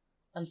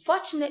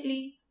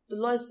 Unfortunately, the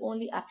law is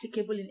only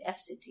applicable in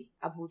FCT,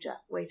 Abuja,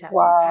 where it has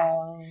been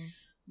passed.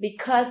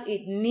 Because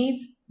it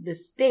needs the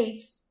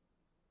states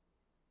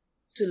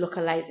to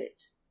localize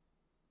it.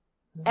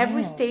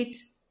 Every state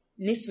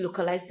needs to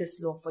localize this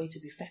law for it to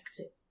be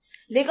effective.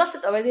 Lagos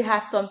State already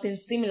has something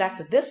similar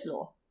to this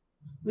law,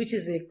 which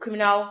is the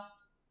criminal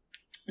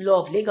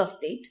law of Lagos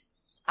State.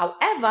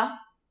 However,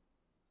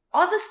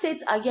 other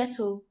states are yet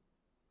to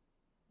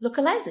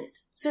localize it.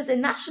 So it's a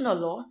national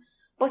law,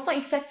 but it's not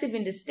effective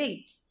in the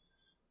states.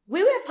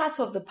 We were part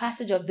of the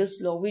passage of this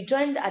law. We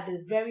joined at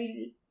the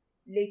very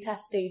later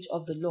stage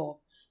of the law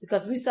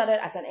because we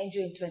started as an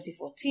NGO in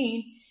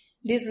 2014.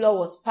 This law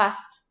was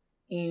passed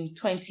in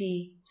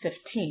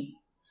 2015.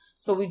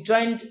 So we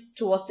joined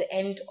towards the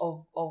end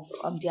of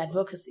the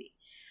advocacy.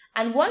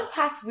 And one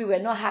part we were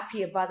not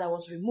happy about that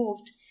was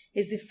removed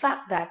is the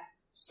fact that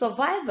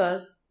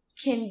survivors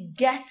can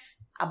get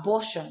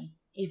abortion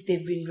if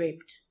they've been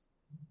raped.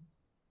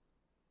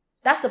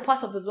 That's the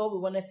part of the law we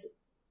wanted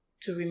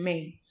to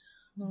remain.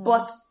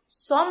 But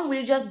some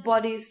religious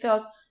bodies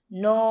felt,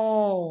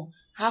 no,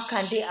 how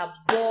can they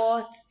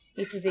abort?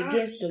 It is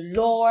against the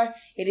law.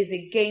 It is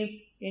against,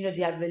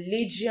 their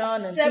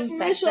religion and things like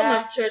that. Separation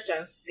of church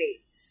and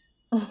state.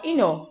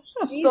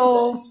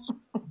 So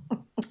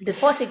they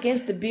fought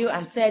against the bill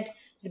and said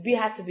the bill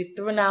had to be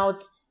thrown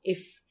out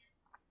if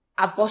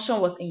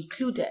abortion was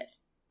included.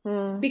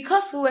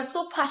 Because we were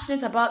so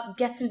passionate about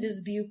getting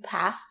this bill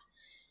passed,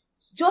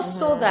 just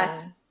so that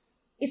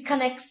it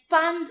can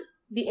expand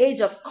the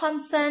age of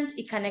consent,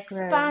 it can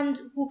expand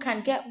who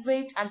can get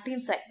raped and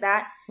things like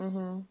that.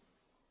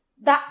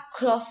 That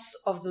clause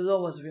of the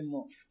law was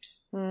removed.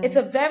 It's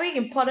a very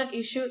important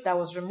issue that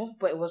was removed,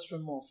 but it was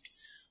removed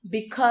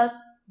because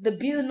the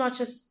bill not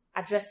just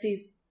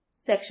addresses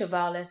sexual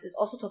violence, it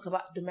also talks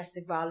about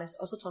domestic violence,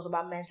 also talks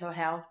about mental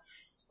health,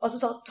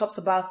 also talks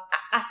about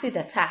acid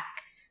attack,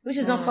 which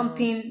is not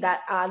something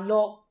that our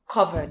law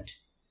covered.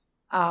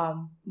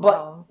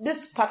 But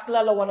this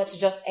particular law wanted to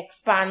just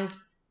expand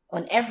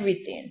on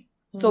everything.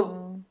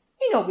 So,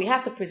 we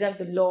had to present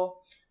the law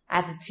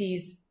as it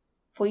is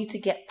for it to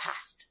get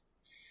passed.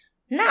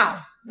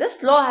 Now,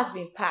 this law has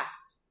been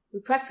passed. We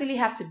practically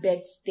have to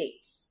beg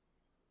states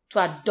to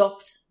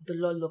adopt the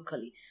law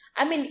locally.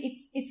 I mean,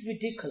 it's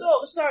ridiculous.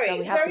 So, sorry to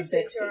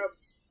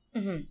interrupt.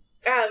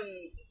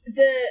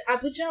 The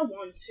Abuja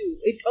one too,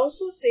 it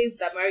also says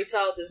that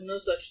there's no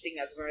such thing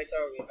as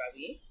marital rape,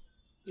 Abby?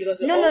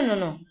 Because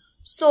No.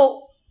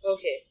 So,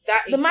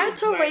 that the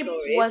marital rape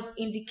was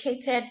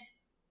indicated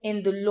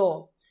in the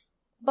law.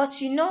 But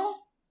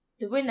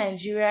the way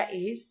Nigeria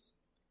is,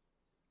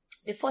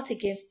 they fought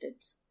against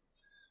it.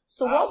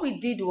 So what we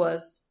did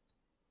was,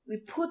 we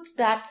put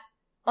that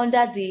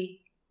under the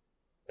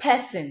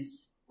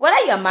persons.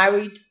 Whether you're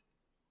married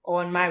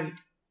or unmarried,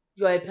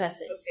 you're a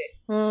person.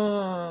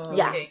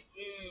 Yeah. Okay.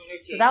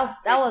 So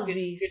that was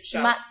the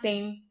smart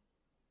thing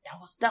that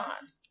was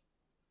done.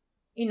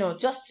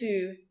 Just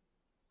to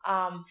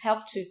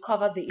help to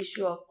cover the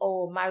issue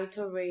of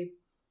marital rape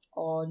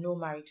or no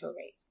marital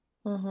rape.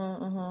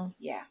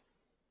 Yeah.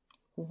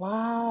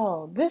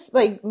 Wow. This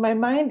my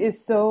mind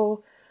is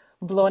so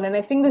blown, and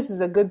I think this is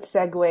a good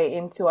segue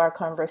into our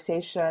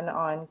conversation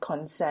on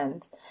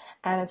consent.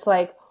 And it's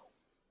like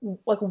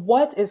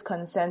what is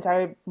consent?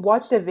 I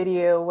watched a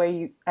video where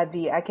you at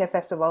the IKE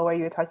Festival where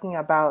you were talking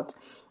about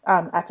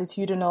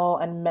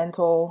attitudinal and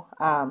mental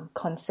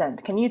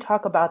consent. Can you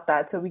talk about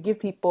that so we give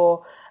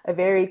people a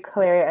very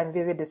clear and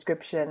vivid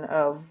description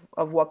of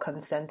what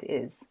consent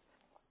is?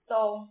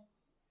 So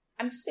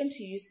I'm just going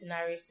to use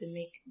scenarios to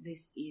make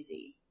this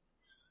easy.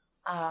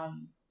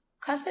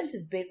 Consent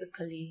is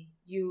basically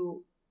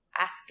you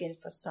asking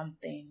for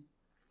something,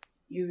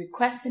 you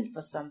requesting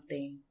for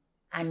something,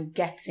 and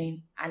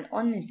getting an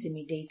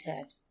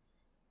unintimidated,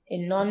 a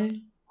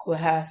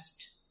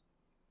non-coerced,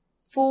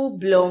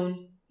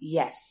 full-blown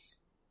yes.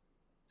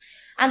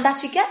 And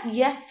that you get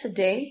yes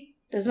today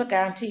does not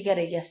guarantee you get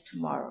a yes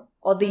tomorrow.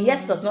 Or the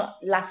yes does not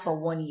last for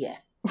 1 year.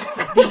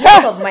 The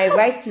yes of my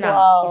right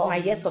now is my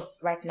yes of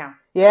right now.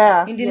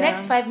 Yeah. In the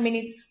next 5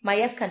 minutes, my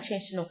yes can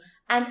change to no.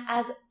 And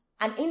as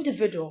an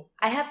individual,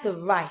 I have the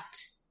right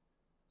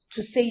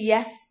to say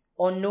yes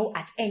or no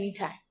at any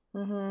time.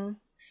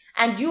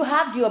 And you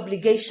have the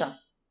obligation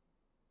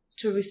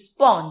to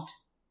respond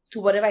to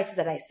whatever it is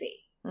that I say.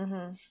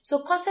 So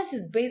consent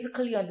is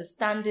basically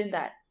understanding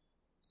that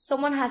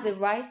someone has a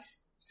right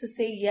to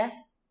say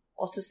yes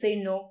or to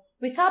say no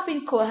without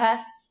being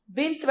coerced,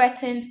 being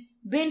threatened,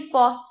 being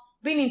forced,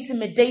 being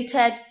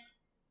intimidated,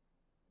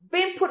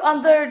 being put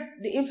under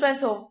the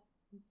influence of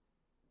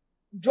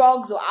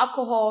drugs or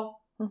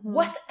alcohol,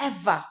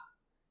 whatever.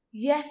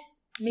 Yes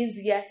means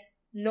yes,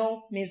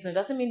 no means no.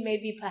 Doesn't mean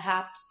maybe,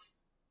 perhaps.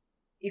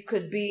 It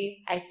could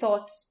be, I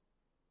thought,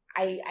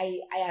 I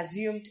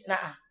assumed,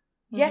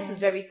 Yes is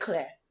very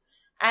clear.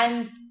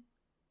 And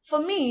for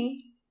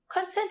me,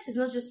 consent is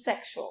not just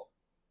sexual.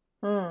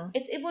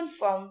 It's even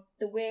from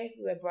the way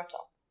we were brought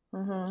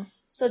up.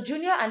 So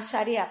Junior and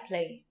Shadi are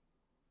playing.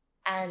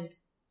 And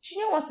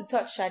Junior wants to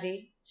touch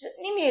Shade.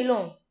 Leave me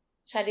alone,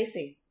 Shade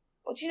says.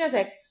 But Junior's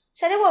like,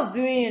 Shade, what's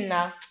doing you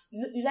now?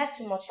 You like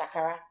too much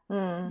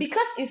shakara.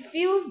 Because it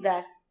feels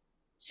that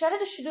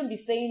Shade shouldn't be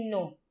saying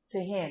no to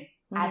him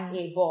as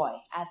a boy,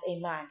 as a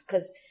man.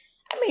 Because,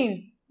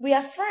 we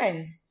are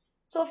friends.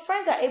 So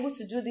friends are able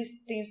to do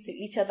these things to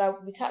each other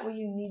without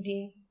really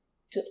needing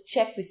to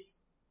check with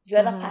the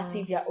other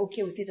party if they're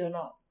okay with it or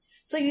not.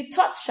 So you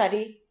touch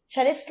Shade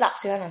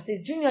slaps your hand and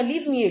says, Junior,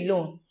 leave me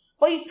alone.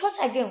 But you touch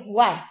again.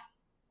 Why?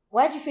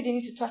 Why do you feel the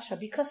need to touch her?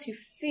 Because you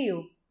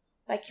feel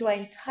like you are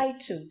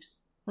entitled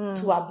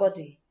to her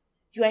body.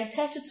 You are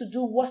entitled to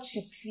do what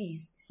you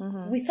please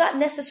without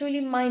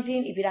necessarily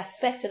minding if it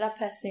affects that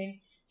person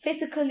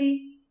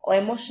physically or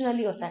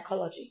emotionally or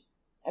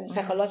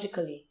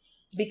psychologically.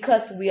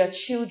 Because we are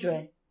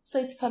children. So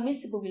it's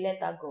permissible we let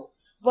that go.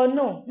 But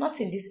no, not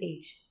in this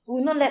age. We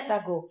will not let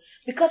that go.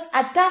 Because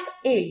at that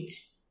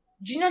age,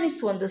 Junior needs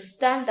to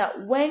understand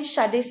that when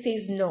Shade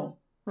says no,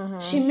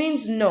 she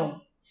means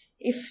no.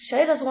 If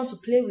Shade doesn't want to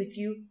play with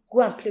you,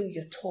 go and play with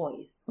your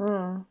toys.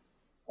 Go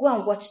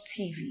and watch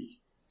TV.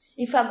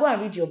 In fact, go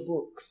and read your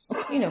books.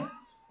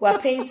 We're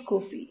paying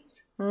school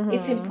fees.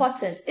 It's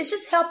important. It's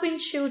just helping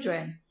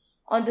children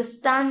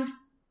understand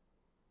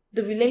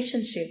the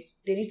relationship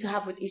they need to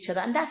have with each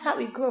other. And that's how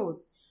it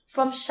grows.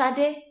 From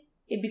Shade,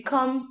 it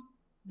becomes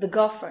the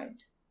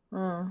girlfriend.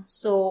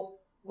 So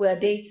we're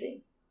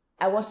dating.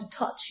 I want to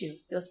touch you.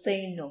 You're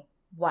saying no.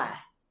 Why?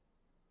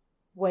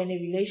 We're in a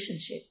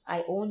relationship.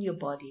 I own your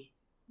body.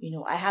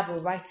 I have a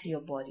right to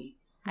your body.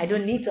 I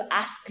don't need to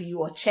ask you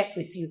or check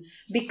with you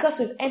because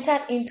we've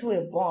entered into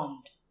a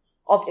bond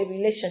of a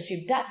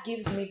relationship that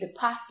gives me the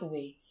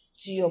pathway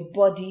to your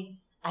body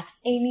at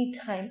any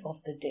time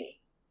of the day.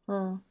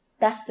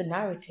 That's the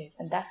narrative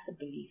and that's the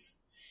belief.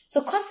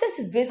 So consent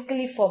is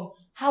basically from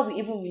how we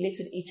even relate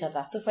with each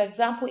other. So for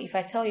example, if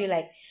I tell you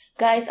like,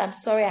 guys, I'm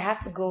sorry, I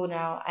have to go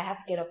now. I have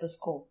to get off the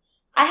school.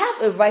 I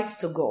have a right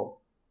to go.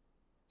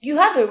 You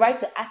have a right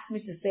to ask me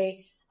to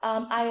say,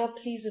 Ayo,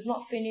 please, we've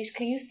not finished.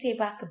 Can you stay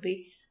back a bit?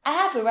 I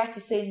have a right to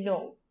say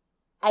no.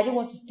 I don't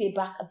want to stay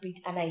back a bit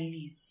and I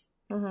leave.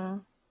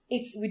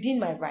 It's within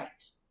my right.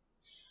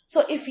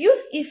 So if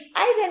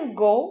I then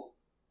go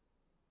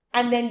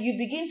and then you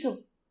begin to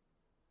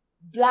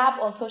blab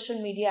on social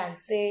media and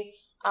say,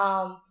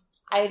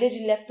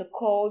 Ayodeji left the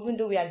call, even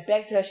though we had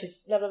begged her, she's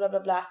blah, blah, blah,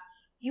 blah, blah.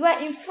 You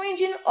are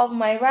infringing of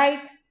my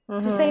right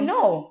to say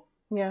no.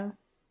 Yeah.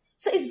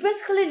 So it's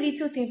basically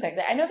little things like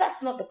that. I know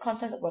that's not the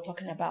content that we're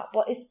talking about,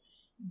 but it's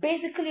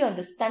basically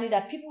understanding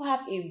that people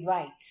have a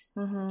right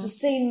to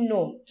say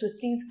no to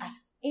things at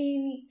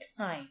any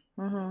time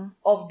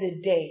of the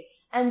day.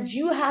 And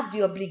you have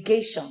the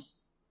obligation,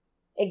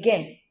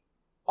 again,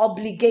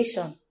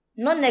 obligation,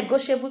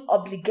 non-negotiable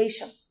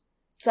obligation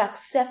to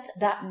accept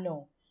that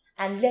no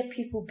and let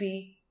people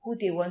be who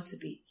they want to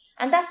be.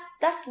 And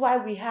that's why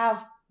we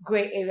have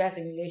gray areas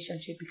in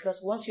relationship,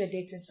 because once you're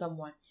dating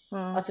someone,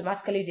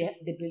 automatically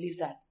they believe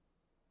that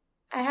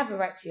I have a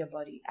right to your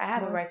body. I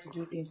have a right to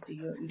do things to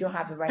you. You don't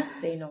have a right to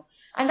say no.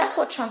 And that's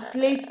what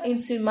translates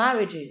into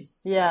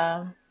marriages.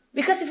 Yeah.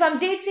 Because if I'm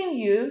dating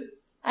you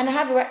and I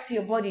have a right to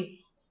your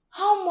body,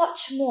 how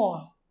much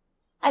more?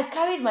 I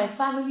carried my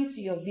family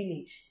to your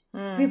village.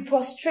 We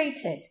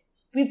prostrated.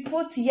 We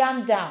put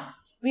yam down.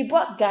 We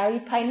bought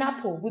gari,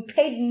 pineapple. We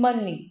paid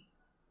money.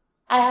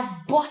 I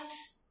have bought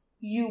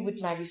you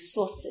with my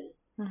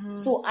resources.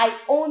 So I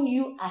own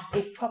you as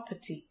a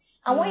property.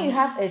 And when you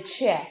have a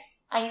chair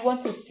and you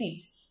want a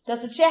seat,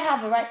 does the chair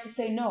have a right to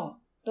say, no,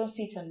 don't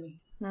sit on me?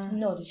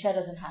 No, the chair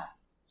doesn't have.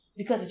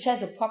 Because the chair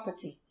is a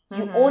property.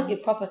 You own a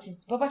property.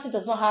 Property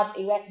does not have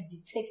a right to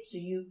dictate to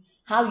you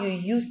how you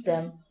use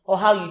them or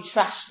how you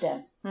trash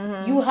them.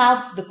 You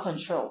have the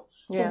control.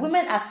 So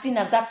women are seen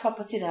as that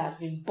property that has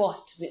been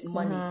bought with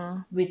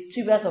money, with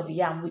tubers of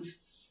yam,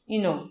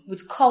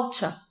 with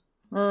culture.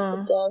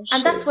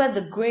 And that's where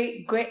the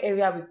gray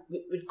area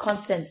with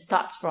consent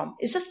starts from.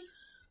 It's just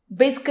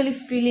basically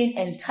feeling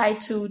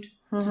entitled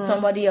to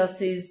somebody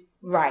else's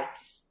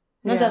rights.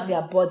 Not just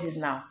their bodies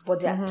now,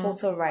 but their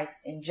total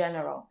rights in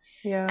general.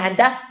 Yeah. And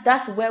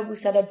that's where we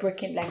started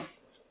breaking, like,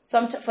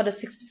 for the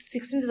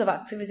 16 days of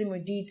activism, we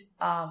did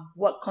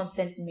what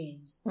consent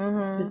means.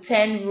 The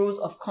 10 rules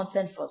of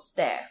consent for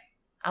STAIR.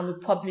 And we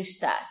published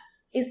that.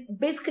 It's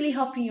basically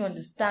helping you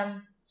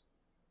understand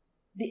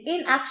the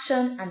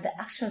inaction and the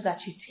actions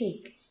that you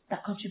take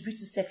that contribute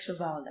to sexual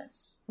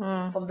violence.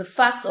 From the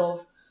fact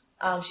of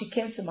she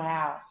came to my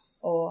house,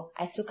 or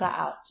I took her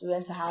out, we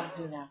went to have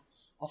dinner.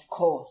 Of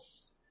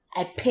course,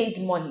 I paid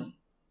money.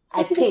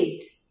 I paid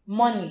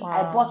money. Wow.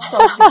 I bought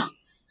something.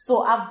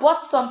 So I've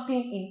bought something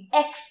in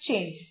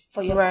exchange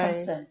for your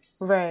consent.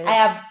 Right. I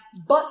have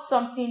bought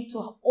something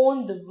to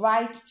own the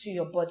right to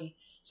your body.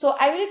 So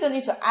I really don't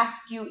need to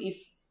ask you if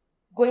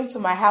going to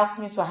my house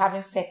means we're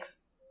having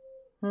sex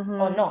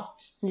or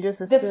not. You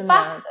just assume the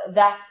fact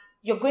that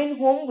you're going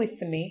home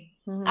with me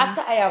after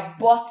I have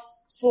bought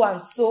so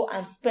and so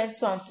and spent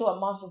so and so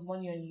amount of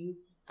money on you,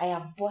 I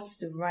have bought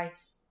the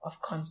rights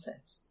of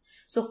consent.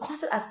 So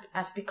consent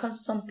has become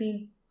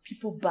something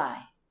people buy.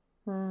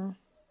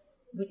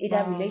 with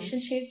either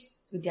relationships,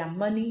 with their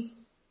money,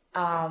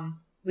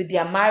 with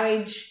their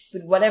marriage,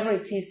 with whatever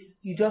it is.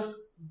 You just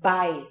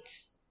buy it.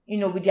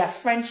 With their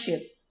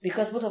friendship,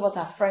 because both of us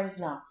are friends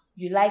now.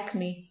 You like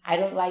me, I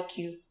don't like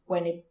you. We're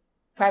in a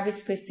private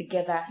space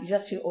together. You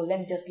just feel, let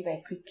me just give her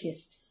a quick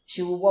kiss.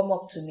 She will warm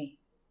up to me.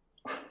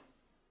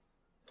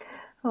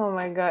 Oh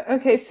my God.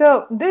 Okay,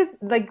 so this,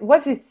 like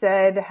what you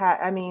said,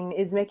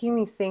 is making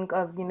me think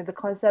of, the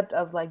concept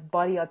of like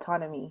body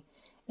autonomy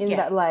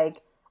that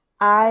like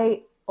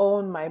I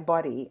own my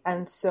body.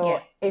 And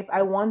so if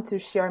I want to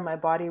share my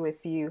body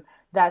with you,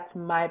 that's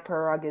my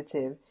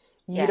prerogative.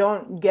 You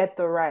don't get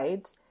the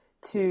right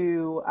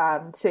to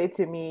say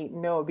to me,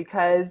 no,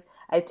 because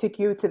I took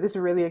you to this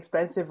really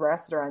expensive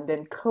restaurant,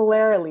 then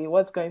clearly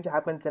what's going to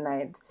happen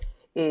tonight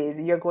is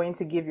you're going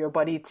to give your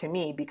body to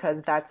me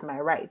because that's my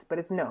right. But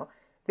it's no.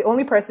 The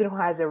only person who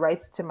has a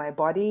right to my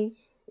body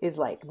is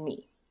like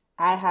me.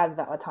 I have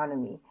the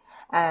autonomy,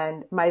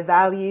 and my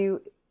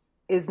value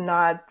is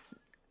not,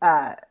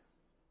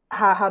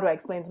 how do I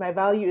explain? My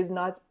value is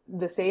not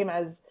the same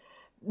as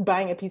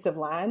buying a piece of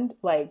land.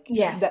 Like,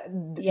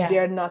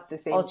 they're not the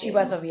same. Or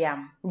tubers of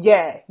yam.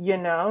 Yeah,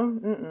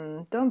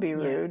 don't be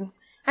rude.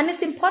 And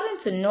it's important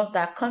to note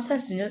that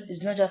consent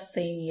is not just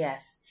saying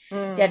yes.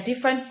 There are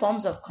different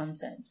forms of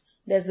consent.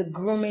 There's the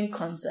grooming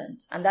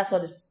consent, and that's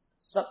what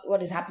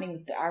is happening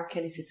with the R.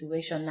 Kelly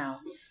situation now.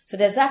 So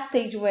there's that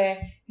stage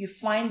where you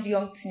find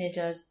young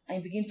teenagers and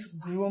you begin to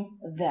groom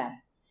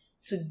them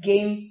to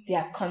gain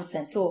their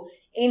consent. So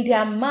in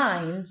their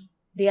minds,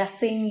 they are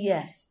saying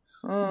yes,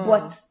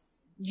 but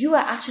you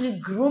are actually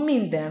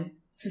grooming them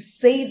to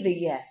say the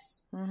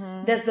yes.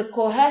 There's the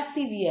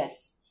coercive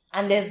yes,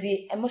 and there's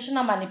the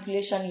emotional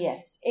manipulation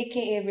yes,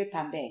 aka rape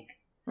and beg.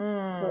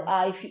 So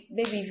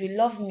if you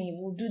love me,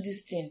 we'll do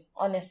this thing.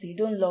 Honestly, you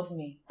don't love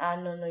me.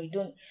 No, you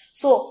don't.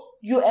 So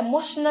you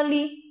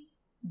emotionally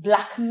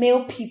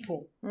blackmail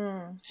people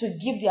to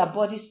give their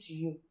bodies to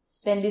you.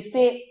 Then they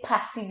say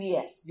passive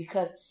yes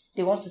because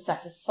they want to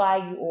satisfy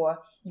you, or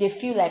they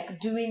feel like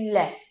doing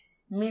less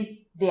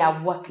means they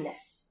are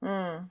worthless.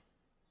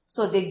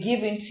 So they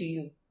give in to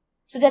you.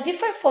 So there are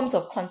different forms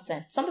of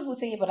consent. Some people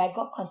say, but I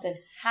got consent.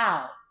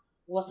 How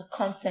was the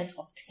consent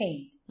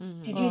obtained?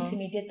 Did you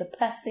intimidate the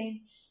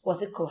person?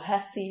 Was it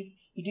coercive?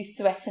 Did you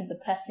threaten the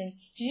person?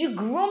 Did you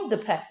groom the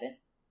person?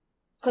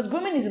 Because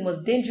grooming is the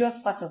most dangerous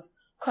part of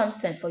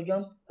consent for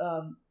young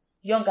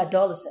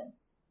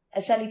adolescents,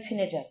 especially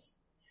teenagers.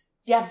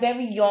 They are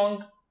very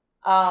young,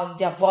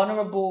 they are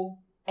vulnerable,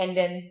 and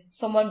then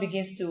someone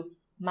begins to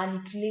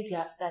manipulate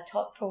their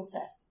thought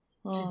process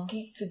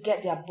to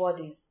get their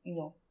bodies,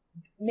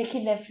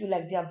 making them feel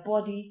like their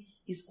body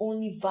is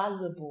only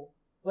valuable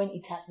when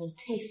it has been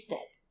tasted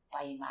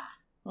by a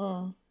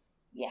man.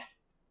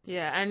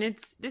 Yeah, and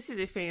this is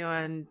a thing,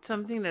 and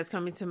something that's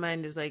coming to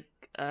mind is like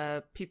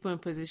people in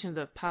positions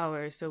of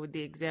power. So with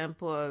the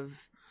example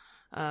of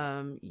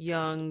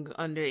young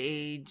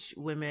underage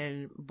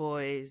women,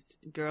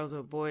 girls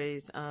or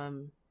boys,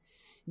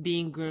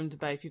 being groomed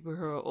by people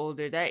who are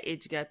older, that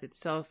age gap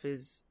itself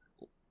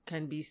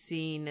can be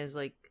seen as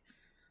like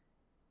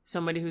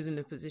somebody who's in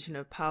a position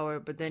of power.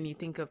 But then you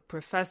think of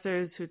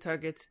professors who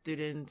target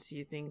students,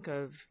 you think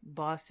of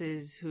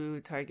bosses who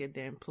target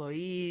their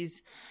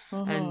employees,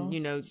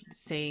 and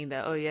saying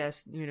that, oh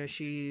yes,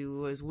 she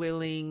was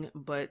willing.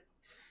 But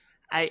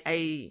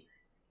I'm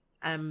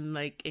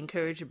like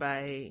encouraged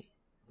by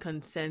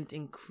consent,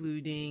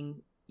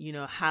 including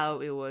how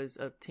it was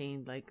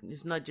obtained. Like,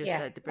 it's not just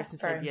that the person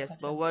said yes,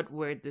 but what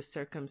were the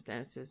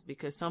circumstances?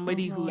 Because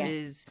somebody who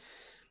is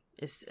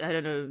I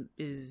don't know,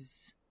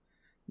 is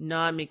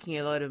not making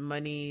a lot of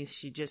money,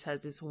 she just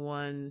has this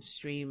one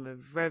stream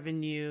of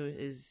revenue,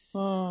 is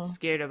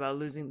scared about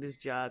losing this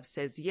job,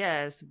 says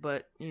yes,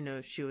 but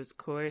she was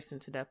coerced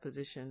into that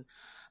position.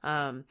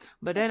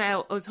 But then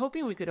I was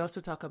hoping we could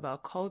also talk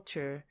about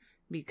culture,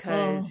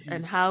 because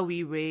and how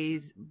we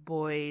raise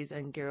boys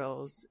and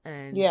girls,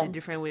 and the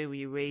different way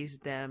we raise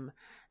them.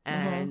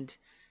 And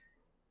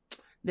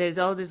there's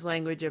all this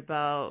language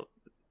about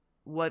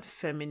what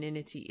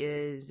femininity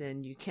is,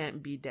 and you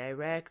can't be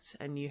direct,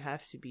 and you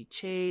have to be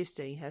chaste,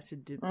 and you have to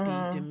be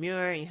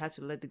demure, and you have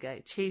to let the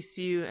guy chase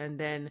you. And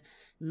then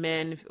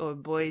men or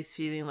boys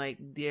feeling like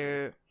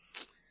their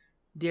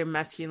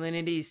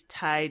masculinity is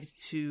tied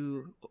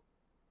to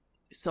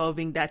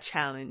solving that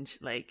challenge.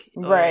 Like,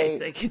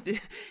 right, it's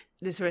like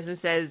this person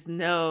says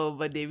no,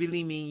 but they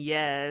really mean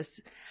yes.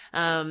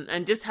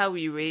 And just how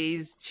we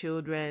raise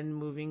children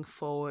moving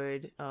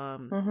forward,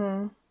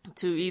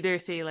 to either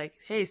say like,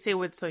 hey, say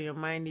what's on your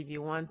mind. If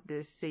you want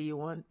this, say you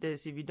want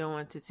this. If you don't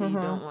want it, say you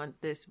don't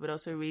want this. But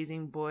also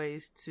raising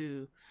boys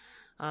to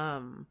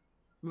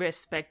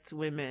respect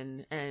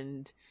women.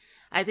 And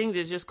I think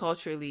there's just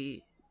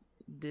culturally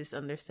this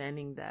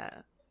understanding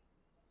that,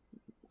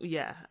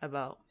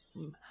 about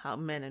how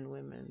men and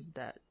women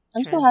that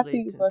I'm so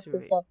happy you brought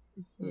this up.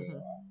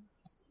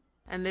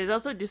 And there's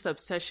also this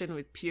obsession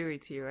with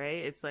purity,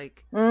 right? It's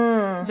like,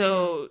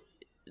 so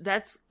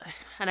that's,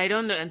 and I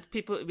don't know, and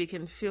people, we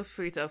can feel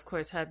free to, of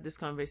course, have this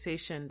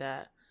conversation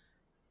that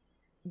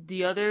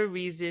the other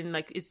reason,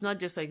 like, it's not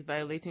just like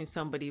violating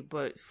somebody,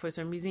 but for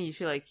some reason you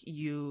feel like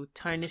you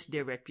tarnish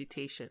their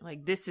reputation.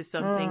 Like, this is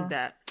something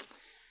that,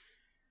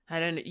 I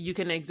don't know, you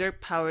can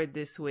exert power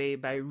this way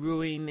by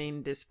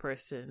ruining this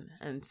person.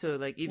 And so,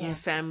 like, even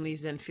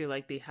families then feel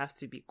like they have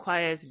to be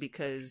quiet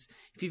because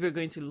people are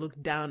going to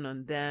look down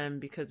on them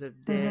because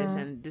of this,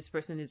 and this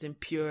person isn't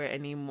pure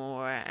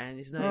anymore and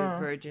is not a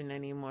virgin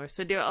anymore.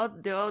 So there are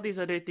all these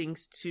other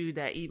things too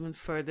that even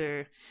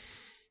further,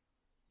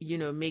 you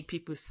know, make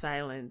people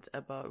silent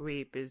about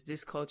rape, is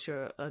this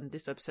culture and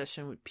this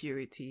obsession with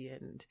purity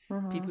and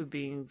people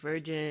being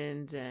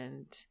virgins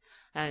and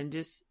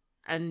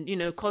you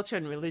know, culture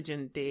and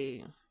religion,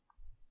 they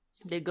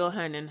go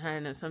hand in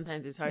hand, and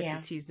sometimes it's hard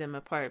to tease them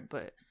apart.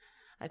 But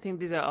I think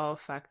these are all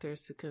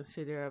factors to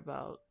consider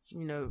about,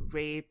 you know,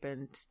 rape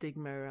and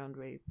stigma around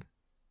rape.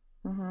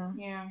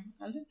 Yeah,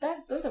 and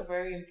those are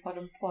very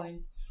important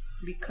points,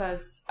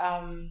 because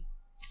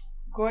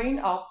growing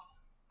up,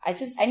 I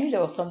knew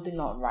there was something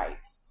not right.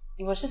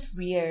 It was just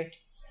weird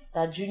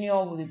that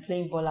Junior would be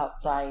playing ball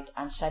outside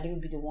and Shadi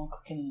would be the one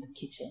cooking in the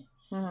kitchen.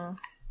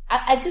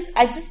 I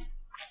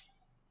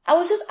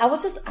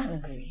was just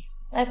angry.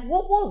 Like,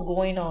 what was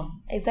going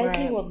on?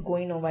 Exactly what's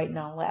going on right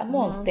now? Like, I'm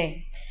not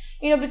understanding.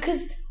 You know,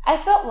 because I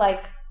felt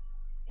like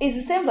it's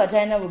the same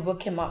vagina we both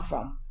came out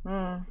from.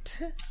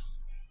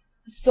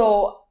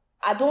 So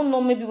I don't know,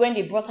 maybe when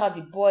they brought out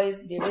the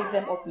boys, they raised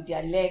them up with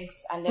their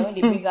legs, and then when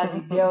they bring out the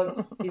girls,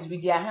 it's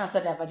with their hands so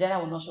their vagina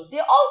will not show. They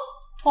all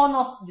turn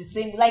us the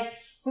same, like,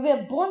 we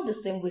were born the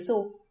same way.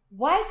 So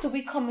why do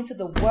we come into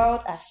the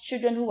world as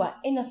children who are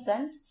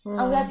innocent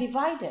and we are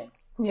divided?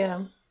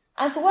 Yeah.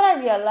 And so what I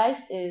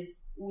realized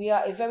is we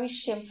are a very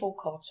shameful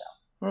culture.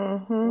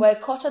 We're a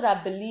culture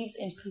that believes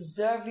in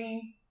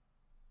preserving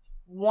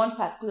one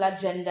particular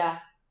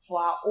gender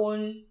for our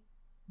own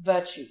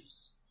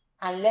virtues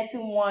and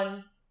letting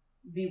one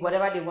be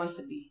whatever they want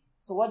to be.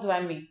 So what do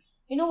I mean?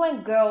 You know,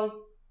 when girls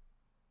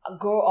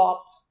grow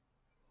up,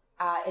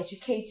 are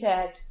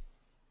educated,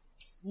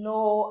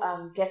 know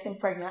getting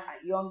pregnant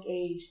at a young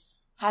age,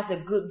 has a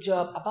good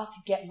job, about to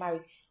get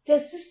married,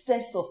 there's this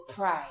sense of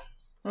pride.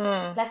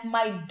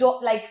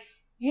 Like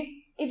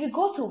if you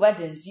go to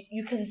weddings,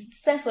 you can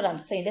sense what I'm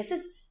saying. There's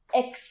this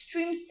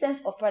extreme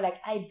sense of pride, like,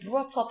 I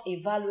brought up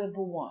a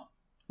valuable one.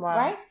 Wow.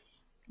 Right?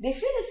 They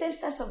feel the same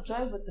sense of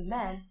joy with the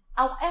man.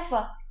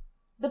 However,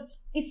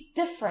 it's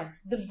different.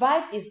 The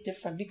vibe is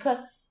different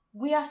because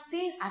we are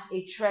seen as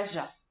a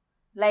treasure.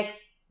 Like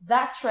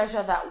that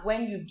treasure that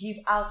when you give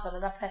out to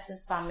another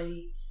person's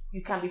family,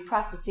 you can be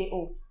proud to say,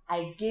 oh,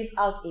 I gave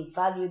out a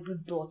valuable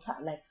daughter.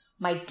 Like,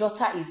 my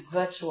daughter is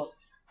virtuous.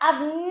 I've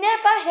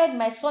never heard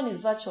my son is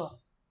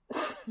virtuous.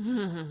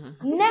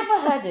 Never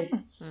heard it.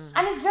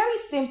 And it's very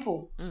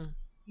simple.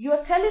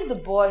 You're telling the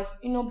boys,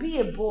 you know, be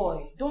a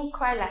boy. Don't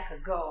cry like a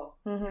girl.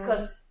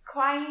 Because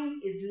crying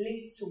is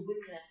linked to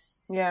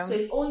weakness. Yeah. So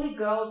it's only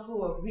girls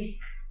who are weak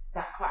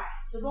that cry.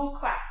 So don't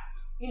cry.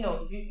 You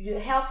know, you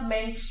help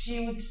men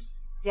shield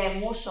their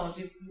emotions.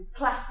 You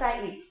plaster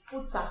it,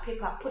 put some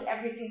paper, put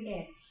everything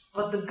in.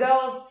 But the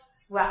girls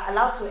were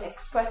allowed to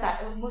express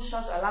our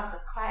emotions, were allowed to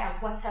cry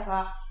and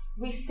whatever.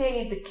 We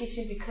stay in the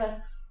kitchen because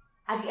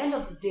at the end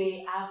of the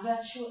day, our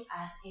virtue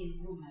as a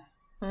woman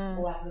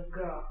or as a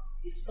girl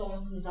is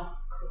someone who's out to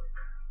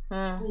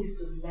cook, who is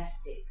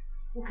domestic,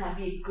 who can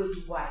be a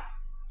good wife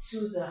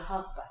to the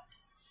husband.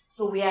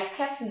 So we are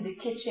kept in the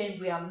kitchen,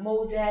 we are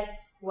molded,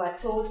 we are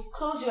told,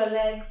 close your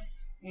legs,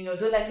 you know,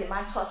 don't let a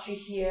man touch you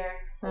here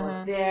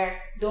or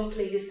there, don't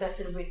play this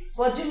certain way.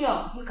 But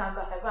Junior, you can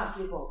go outside, go and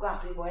play ball,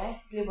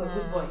 play ball,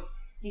 good boy.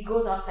 He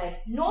goes outside,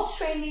 no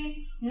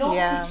training, no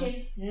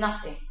teaching,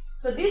 nothing.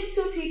 So these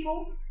two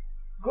people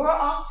grow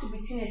up to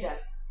be teenagers.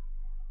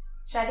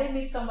 Shade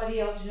meets somebody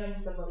else, Junior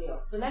meets somebody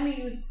else. So let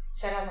me use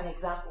Shade as an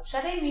example.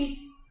 Shade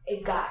meets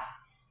a guy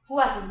who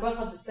has been brought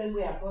up the same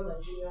way her brother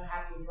Junior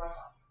has been brought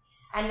up.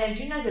 And then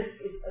Junior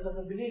is of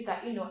the belief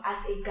that, you know, as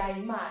a guy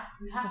man,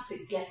 you have to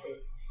get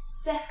it.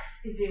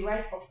 Sex is a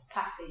rite of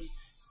passage.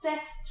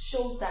 Sex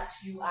shows that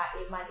you are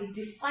a man. It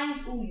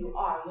defines who you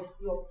are.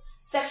 Your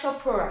sexual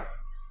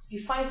prowess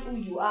defines who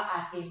you are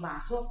as a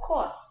man. So, of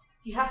course,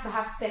 you have to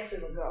have sex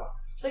with a girl.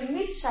 So you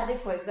meet Shade,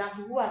 for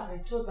example, who has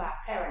been told by her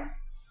parents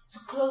to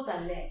close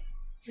her legs,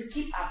 to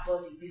keep her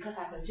body, because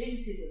her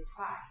virginity is a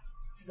pride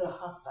to the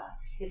husband.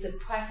 It's a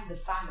pride to the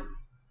family.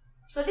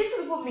 So these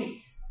two people meet.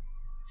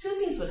 Two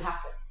things would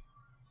happen.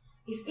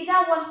 It's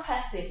either one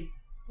person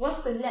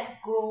wants to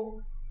let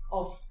go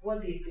of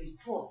what they've been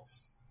taught,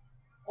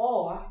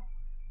 or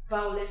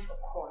violence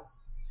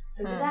occurs.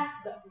 So that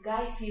the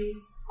guy feels,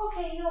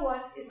 okay, you know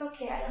what, it's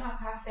okay, I don't have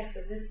to have sex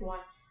with this one,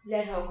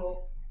 let her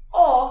go.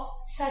 Or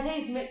Shade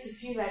is made to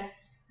feel like,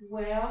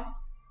 well,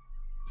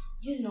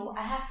 you know,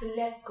 I have to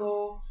let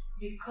go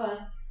because,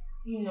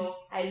 you know,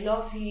 I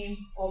love him,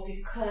 or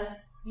because,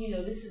 you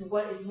know, this is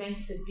what is meant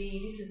to be,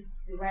 this is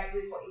the right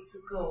way for it to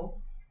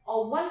go.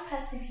 Or one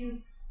person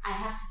feels, I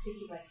have to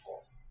take it by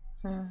force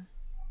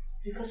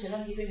because you're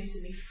not giving it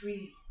to me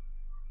freely.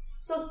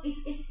 So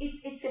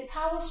it's a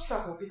power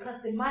struggle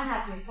because the man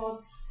has been taught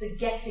to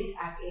get it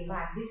as a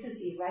man. This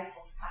is a rite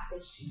of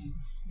passage to you.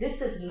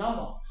 This is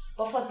normal.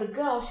 But for the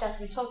girl, she has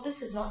been taught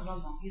this is not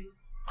normal. You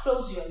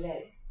close your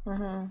legs.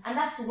 And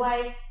that's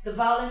why the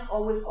violence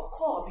always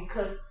occurs,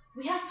 because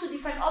we have two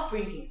different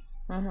upbringings.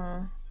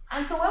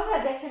 And so when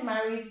we're getting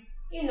married,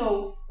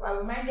 we're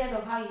reminded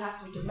of how you have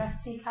to be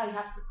domestic, how you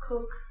have to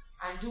cook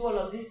and do all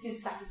of these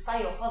things,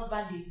 satisfy your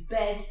husband in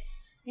bed.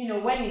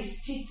 When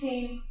he's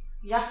cheating,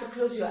 you have to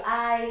close your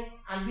eyes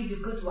and be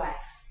the good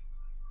wife.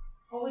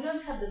 But we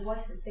don't tell the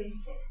boys the same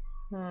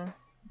thing.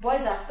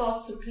 Boys are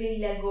taught to play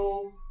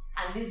Lego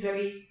and these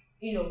very,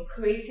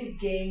 creative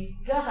games.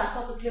 Girls are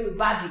taught to play with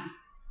Barbie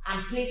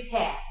and plait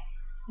hair.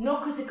 No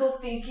critical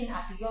thinking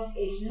at a young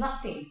age,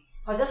 nothing.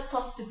 We're just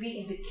taught to be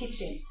in the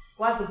kitchen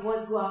while the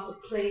boys go out to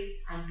play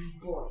and be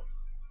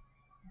boys.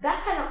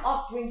 That kind of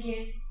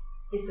upbringing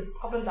is the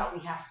problem that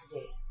we have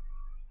today.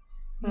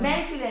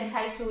 Men feel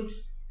entitled,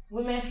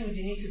 women feel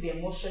the need to be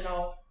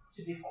emotional,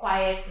 to be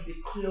quiet, to be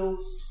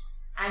closed.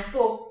 And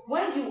so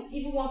when you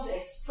even want to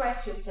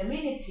express your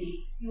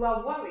femininity, you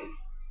are worried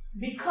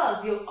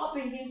because your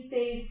upbringing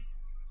says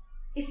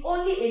it's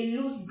only a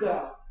loose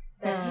girl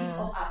that gives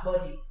up her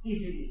body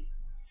easily.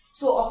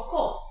 So of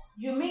course,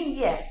 you mean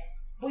yes,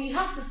 but you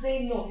have to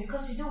say no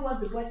because you don't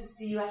want the boy to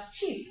see you as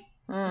cheap.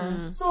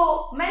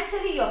 So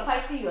mentally you're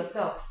fighting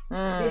yourself.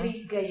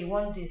 Baby girl, you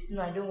want this?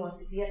 No, I don't want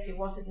it. Yes, you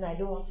want it. No, I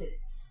don't want it.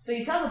 So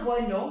you tell the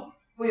boy no,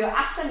 but your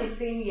action is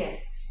saying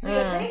yes. So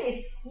you're saying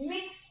it's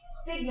mixed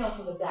signals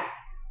to the guy.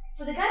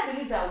 So the guy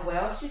believes that,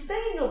 well, she's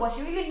saying no, but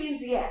she really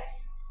means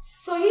yes.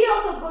 So he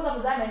also goes up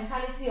with that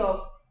mentality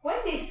of when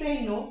they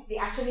say no, they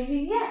actually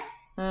mean yes.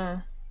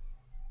 And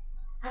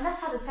that's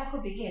how the cycle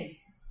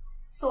begins.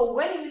 So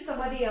when you meet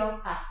somebody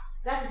else,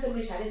 that's the same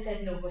way Shade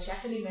said no, but she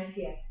actually meant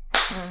yes.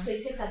 So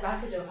he takes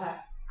advantage of her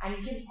and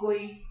he keeps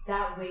going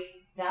that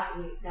way, that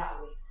way,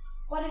 that way.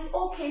 But it's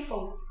okay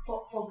for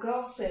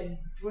girls to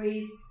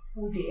embrace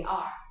who they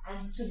are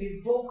and to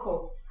be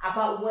vocal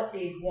about what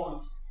they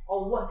want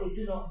or what they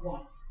do not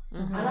want.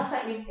 And that's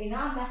why in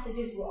our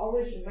messages, we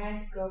always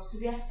remind girls to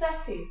be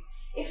assertive.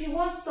 If you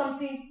want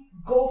something,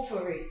 go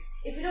for it.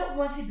 If you don't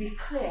want it, be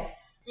clear.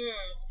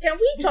 Can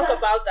we talk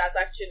about that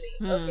actually?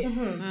 Okay.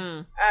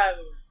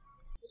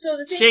 So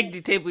the thing shake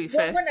the table, Ife.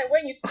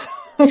 When you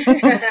when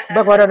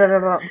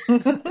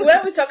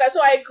we talk, so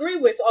I agree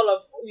with all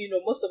of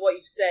most of what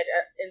you've said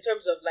in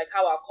terms of like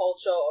how our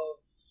culture of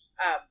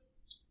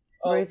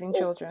raising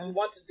children, we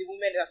want the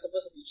women that are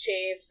supposed to be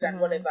chaste and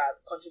whatever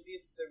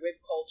contributes to the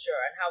rape culture,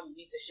 and how we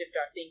need to shift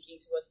our thinking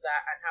towards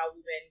that, and how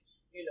women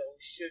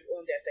should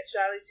own their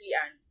sexuality,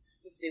 and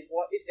if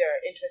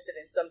they're interested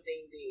in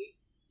something,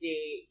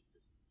 they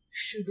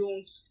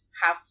shouldn't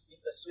have to be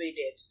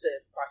persuaded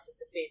to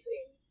participate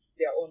in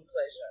their own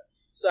pleasure.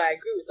 So I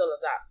agree with all of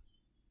that.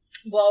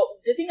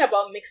 Well, the thing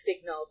about mixed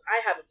signals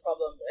I have a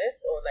problem with,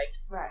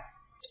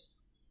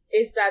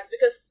 is that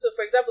because, so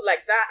for example,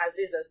 like that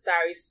Aziz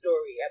Ansari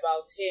story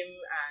about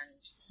him and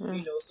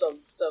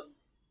some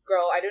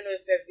girl, I don't know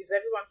if is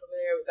everyone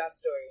familiar with that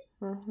story?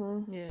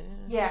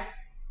 Yeah.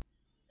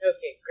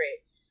 Okay,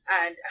 great.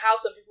 And how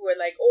some people were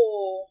like,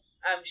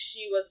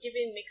 she was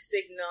giving mixed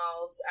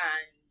signals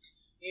and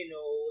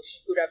she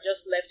could have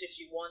just left if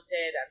she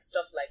wanted and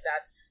stuff like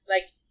that.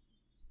 Like,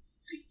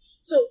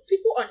 so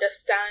people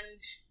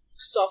understand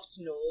soft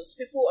nose,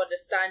 people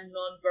understand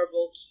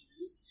non-verbal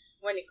cues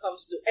when it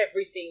comes to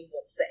everything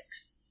but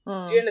sex.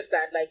 Do you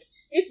understand? Like,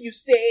 if you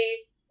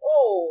say,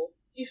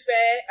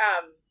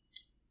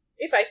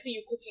 if I see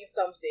you cooking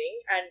something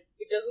and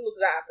it doesn't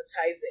look that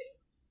appetizing,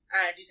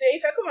 and you say,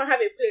 if I come and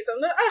have a plate,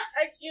 I'm not,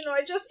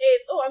 I just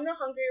ate, I'm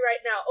not hungry right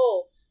now,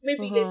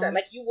 maybe later.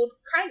 Like, you would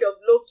kind of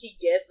low-key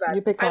guess that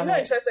I'm not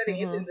interested in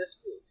eating this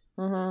food,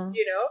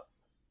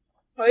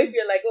 Or if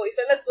you're like,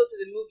 let's go to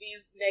the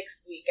movies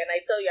next week, and I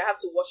tell you I have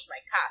to wash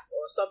my cat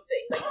or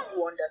something, like,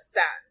 you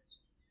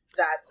understand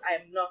that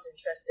I'm not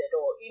interested,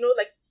 or,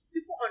 like,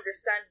 people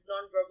understand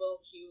non-verbal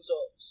cues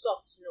or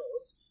soft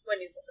nose when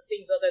it's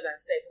things other than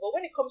sex. But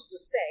when it comes to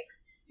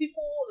sex,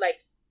 people,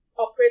 like,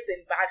 operate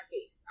in bad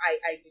faith,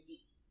 I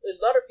believe. A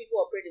lot of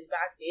people operate in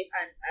bad faith,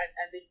 and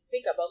they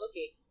think about,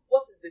 okay,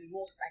 what is the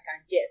most I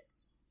can get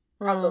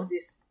out of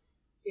this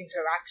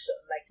interaction?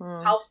 Like,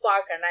 how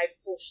far can I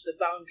push the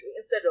boundary?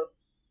 Instead of,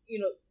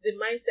 the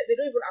mindset, they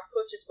don't even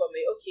approach it from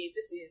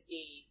this is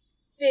a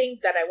thing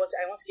that I want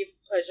to give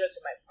pleasure to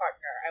my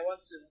partner. I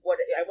want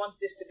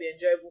this to be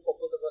enjoyable for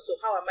both of us. So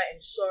how am I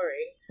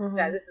ensuring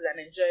that this is an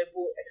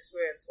enjoyable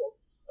experience for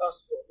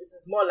us both? It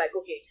is more like,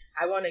 okay,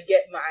 I want to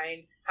get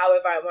mine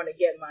however I want to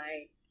get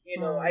mine.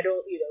 I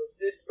don't,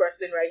 this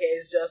person right here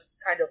is just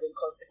kind of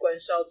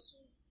inconsequential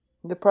to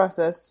the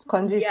process.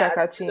 To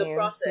the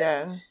process.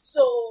 Yeah.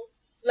 So,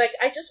 like,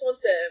 I just want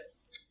to,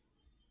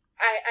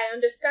 I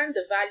understand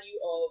the value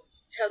of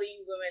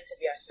telling women to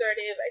be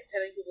assertive and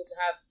telling people to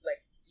have,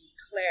 like, be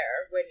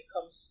clear when it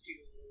comes to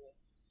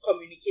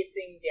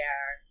communicating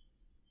their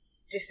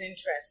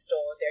disinterest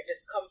or their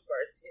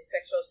discomfort in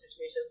sexual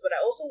situations, but I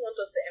also want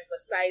us to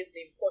emphasize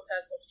the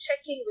importance of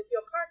checking with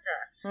your partner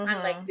and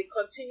like the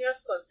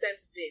continuous consent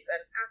bit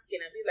and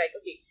asking and be like,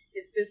 okay,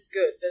 is this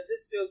good? Does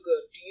this feel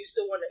good? Do you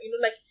still want to,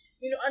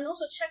 and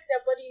also check their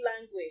body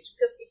language,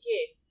 because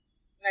again,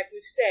 like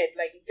we've said,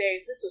 like there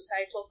is this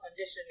societal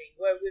conditioning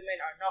where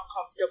women are not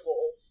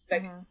comfortable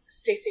like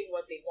stating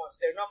what they want.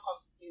 They're not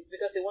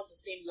because they want to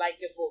seem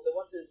likable, they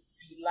want to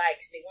be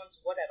liked, they want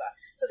to whatever.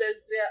 So there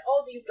are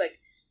all these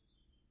like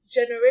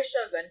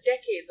generations and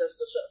decades of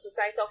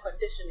societal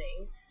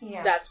conditioning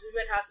that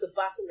women have to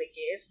battle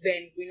against.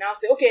 Then we now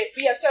say, okay,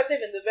 be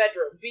assertive in the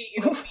bedroom, be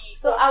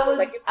so I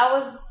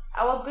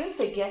was going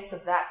to get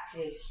to that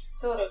place.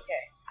 So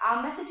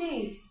our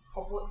messaging is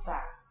for both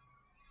sides.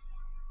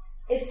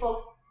 It's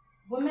for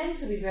women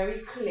to be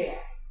very clear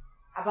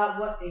about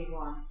what they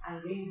want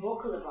and being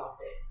vocal about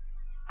it,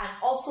 and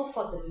also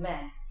for the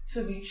men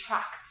to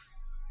retract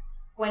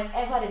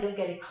whenever they don't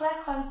get a clear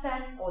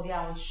consent or they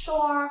are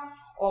unsure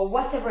or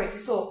whatever it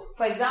is. So,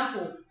 for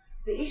example,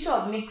 the issue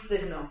of mixed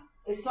signal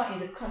is not in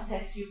the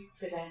context you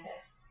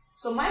presented.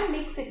 So my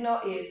mixed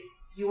signal is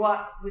you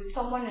are with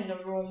someone in the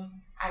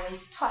room and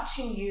he's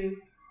touching you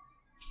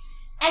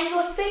and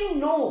you're saying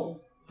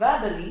no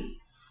verbally,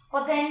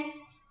 but then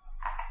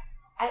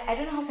I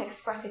don't know how to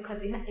express it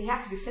because it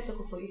has to be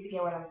physical for you to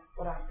get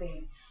what I'm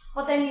saying.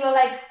 But then you're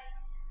like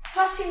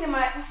touching them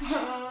like,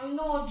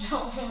 no,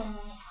 John,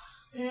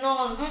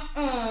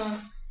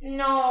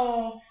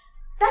 no.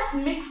 That's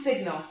mixed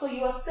signal. So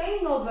you are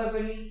saying no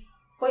verbally,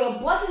 but your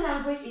body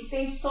language is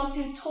saying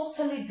something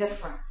totally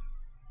different.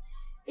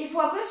 If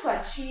we're going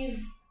to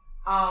achieve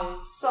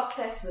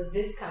success with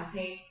this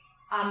campaign,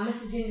 our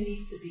messaging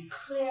needs to be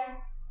clear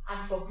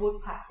and for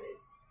both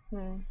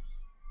parties.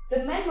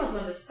 The men must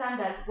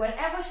understand that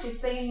whenever she's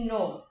saying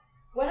no,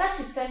 whether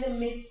she's sending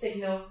mixed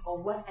signals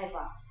or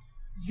whatever,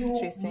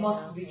 you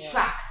must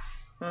retract.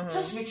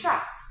 Just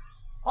retract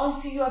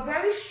until you are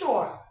very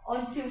sure,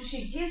 until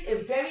she gives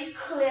a very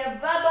clear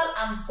verbal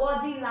and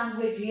body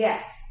language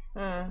yes.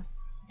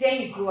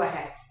 Then you go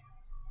ahead.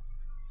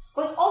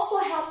 But it's also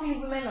helping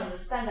women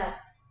understand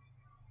that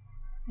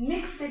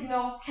mixed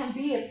signal can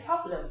be a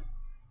problem.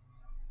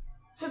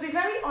 To be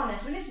very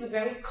honest, we need to be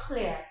very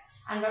clear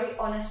and very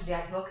honest with the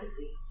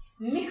advocacy.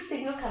 Mixed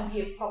signal can be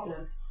a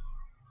problem.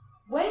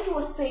 When you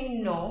are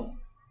saying no,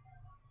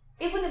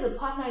 even if the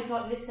partner is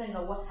not listening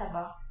or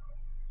whatever,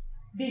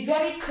 be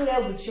very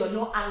clear with your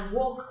no and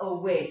walk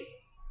away.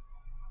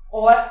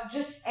 Or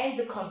just end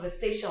the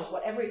conversation,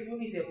 whatever it is,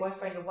 maybe it's your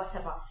boyfriend or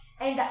whatever.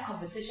 End that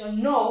conversation,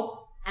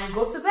 no, and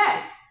go to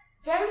bed.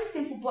 Very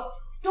simple, but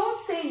don't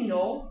say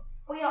no,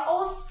 but you're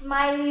all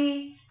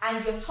smiley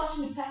and you're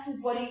touching the person's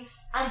body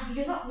and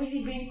you're not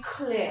really being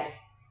clear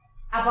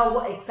about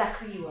what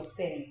exactly you are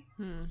saying.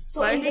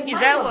 So I think is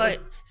that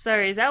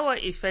what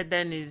Ife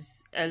then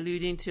is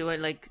alluding to,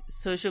 like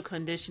social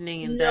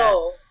conditioning in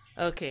that?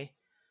 Okay.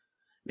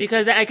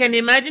 Because I can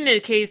imagine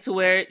a case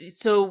where,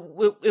 so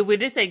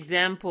with this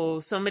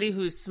example, somebody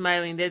who's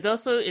smiling, there's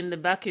also in the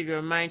back of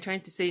your mind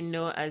trying to say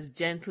no as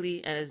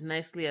gently and as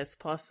nicely as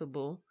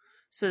possible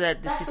so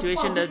that the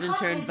situation doesn't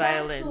turn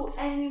violent.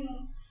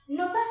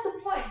 No, that's the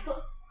point. So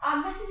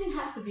our messaging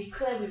has to be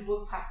clear with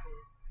both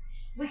parties.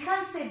 We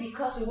can't say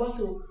because we want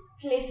to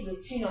play to the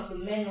tune of the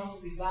men not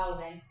to be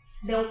violent,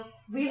 then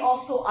we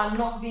also are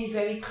not being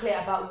very clear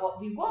about what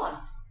we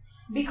want.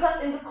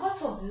 Because in the court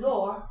of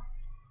law,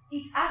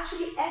 it's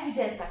actually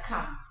evidence that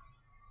counts.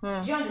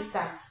 Do you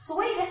understand? So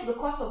when you get to the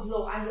court of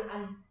law and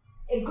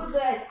a good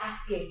lawyer is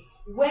asking,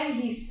 when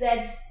he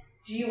said,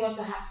 do you want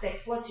to have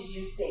sex, what did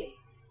you say?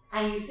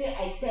 And you say,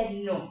 I said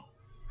no.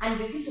 And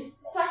they begin to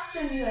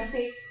question you and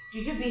say,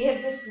 did you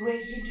behave this way?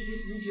 Did you do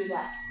this? Did you do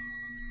that?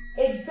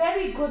 A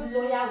very good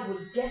lawyer will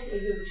get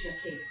away with your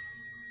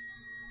case.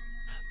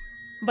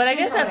 But I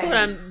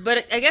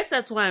guess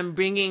that's why I'm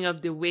bringing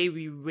up the way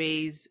we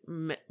raise,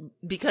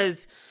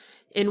 because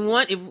in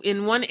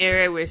one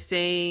area we're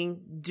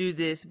saying do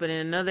this, but in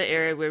another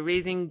area we're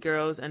raising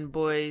girls and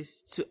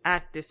boys to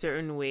act a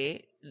certain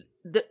way.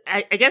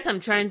 I guess I'm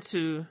trying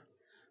to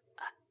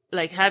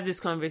like have this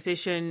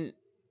conversation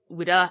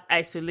without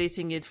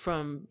isolating it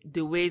from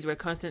the ways we're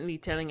constantly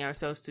telling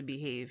ourselves to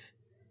behave.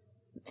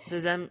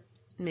 Does that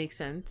make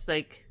sense?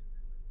 Like,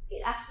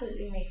 it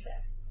absolutely makes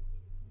sense.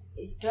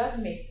 It does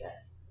make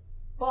sense.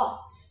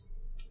 But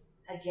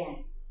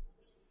again,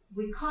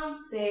 we can't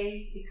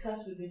say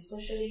because we've been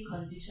socially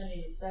conditioned in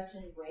a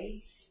certain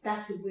way,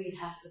 that's the way it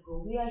has to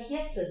go. We are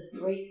here to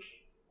break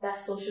that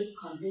social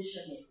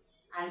conditioning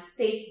and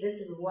state this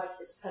is what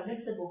is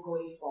permissible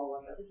going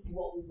forward, or this is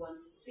what we want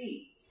to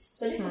see.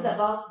 So this is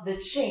about the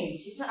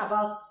change. It's not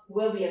about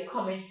where we are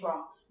coming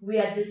from. We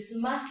are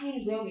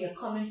dismantling where we are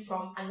coming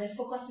from and then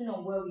focusing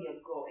on where we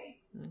are going.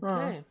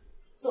 Okay.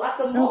 So at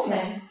the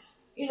moment,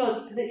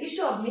 the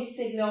issue of mixed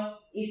signal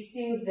is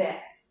still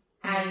there.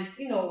 And,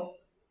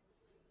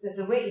 there's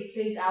a way it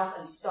plays out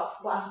and stuff.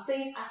 But I'm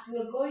saying as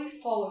we're going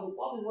forward with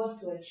what we want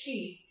to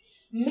achieve,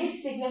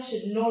 mixed signal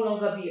should no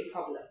longer be a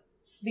problem.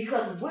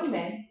 Because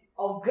women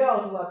or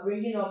girls who are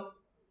bringing up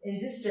in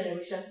this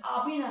generation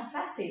are being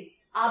assertive,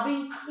 are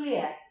being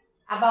clear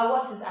about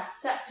what is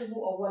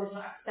acceptable or what is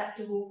not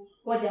acceptable,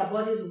 what their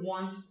bodies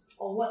want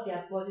or what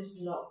their bodies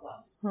do not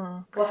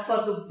want. But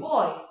for the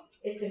boys,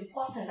 it's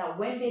important that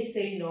when they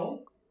say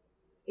no,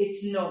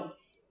 it's no.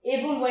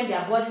 Even when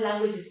their body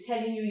language is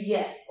telling you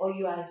yes, or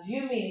you're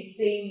assuming it's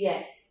saying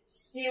yes,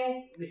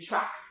 still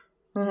retract.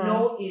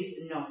 No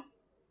is no.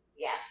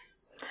 Yeah.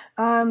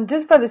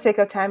 Just for the sake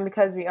of time,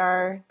 because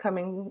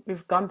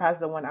we've gone past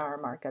the 1 hour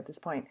mark at this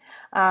point.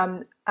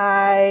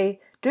 I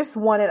just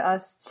wanted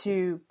us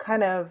to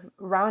kind of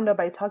round up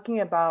by talking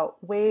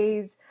about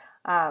ways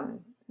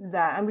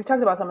and we've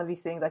talked about some of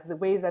these things, like the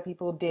ways that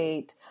people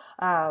date,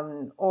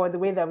 or the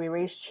way that we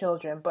raise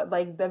children, but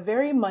like the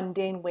very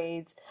mundane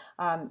ways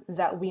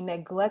that we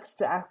neglect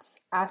to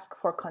ask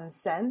for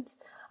consent,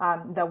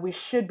 that we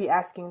should be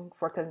asking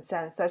for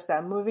consent, such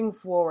that moving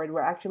forward,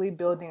 we're actually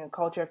building a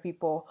culture of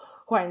people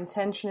who are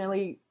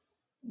intentionally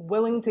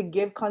willing to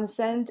give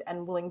consent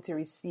and willing to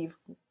receive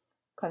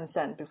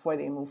consent before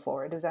they move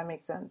forward. Does that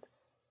make sense?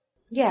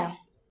 Yeah.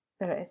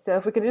 Okay, so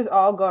if we could just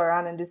all go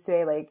around and just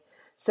say like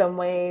some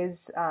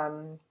ways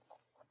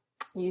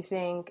you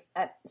think,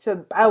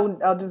 so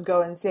I'll just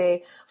go and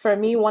say, for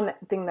me, one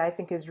thing that I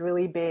think is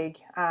really big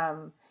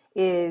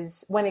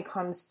is when it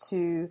comes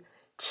to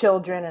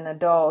children and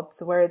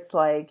adults, where it's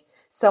like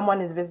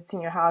someone is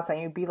visiting your house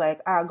and you'd be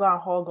like, go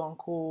and hug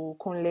Uncle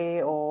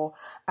Kunle, or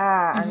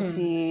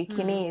Auntie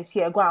Kini is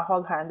here, go and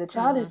hug her. And the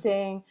child is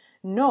saying,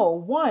 no,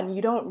 one,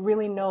 you don't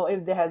really know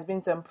if there has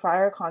been some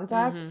prior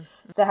contact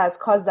that has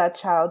caused that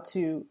child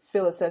to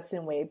feel a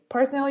certain way.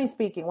 Personally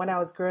speaking, when I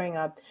was growing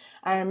up,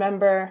 I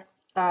remember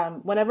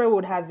whenever we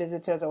would have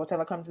visitors or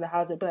whatever come to the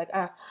house, they'd be like,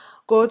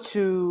 go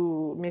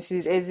to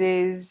Mrs.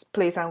 Eze's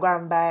place and go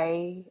and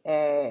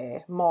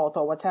buy malt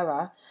or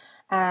whatever.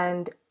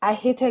 And I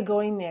hated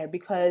going there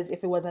because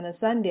if it was on a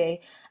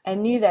Sunday, I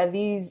knew that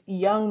these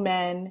young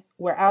men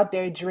were out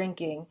there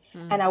drinking,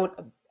 and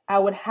I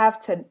would have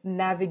to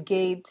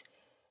navigate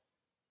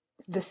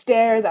the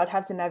stairs. I would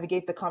have to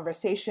navigate the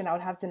conversation. I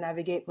would have to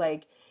navigate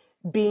like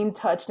being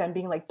touched and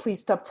being like, please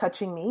stop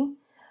touching me.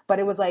 But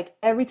it was like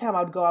every time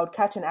I would go, I would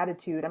catch an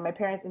attitude, and my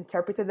parents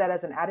interpreted that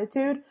as an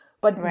attitude.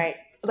 But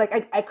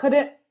like I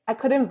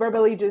couldn't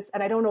verbally just,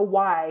 and I don't know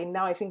why.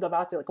 Now I think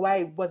about it, like why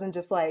I wasn't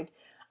just like,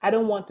 I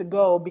don't want to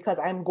go because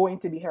I'm going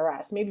to be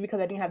harassed. Maybe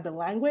because I didn't have the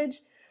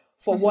language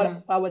for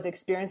what I was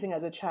experiencing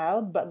as a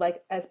child. But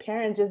like as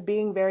parents, just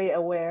being very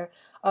aware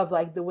of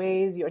like the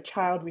ways your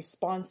child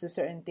responds to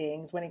certain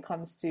things when it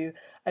comes to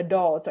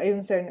adults or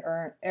even certain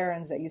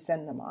errands that you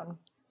send them on.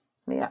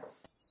 Yeah.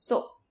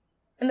 So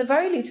in the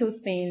very little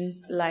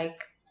things,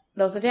 like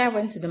there was a day I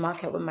went to the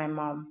market with my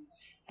mom,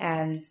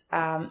 and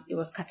it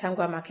was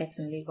Katangwa Market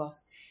in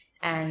Lagos.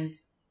 And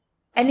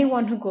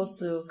anyone who goes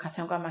to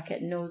Katangwa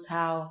Market knows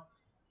how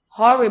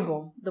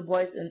horrible the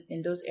boys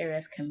in those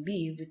areas can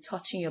be, with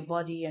touching your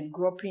body and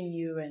groping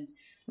you and,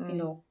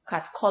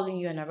 catcalling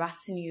you and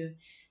harassing you.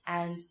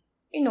 And,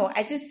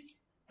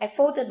 I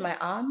folded my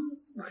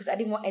arms because I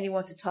didn't want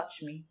anyone to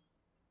touch me.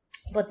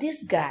 But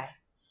this guy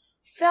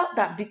felt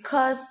that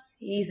because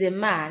he's a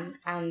man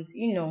and,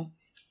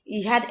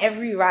 he had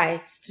every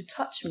right to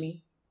touch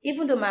me,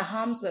 even though my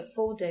arms were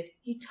folded,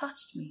 he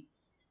touched me.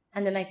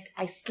 And then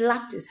I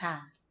slapped his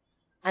hand,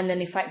 and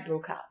then a fight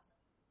broke out.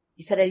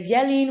 He started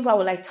yelling, why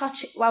will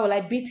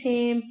I beat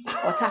him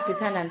or tap his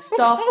hand and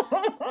stuff?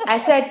 I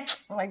said,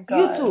 oh my God.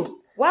 You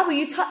two, why will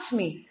you touch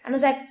me? And I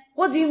was like,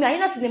 what do you mean? Are you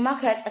not in the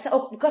market? I said,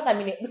 because I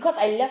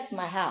left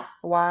my house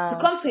to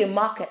come to a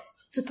market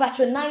to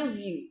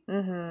patronize you.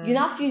 You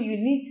now feel you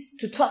need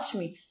to touch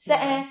me.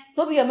 Say,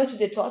 maybe you're meant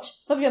to touch,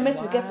 maybe you're meant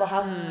to get for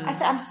house. I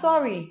said, I'm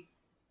sorry.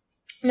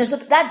 So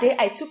that day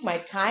I took my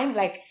time,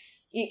 like,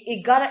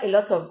 it got a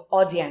lot of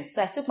audience.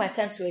 So I took my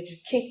time to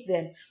educate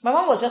them. My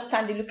mom was just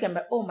standing looking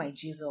like, oh my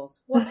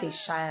Jesus, what a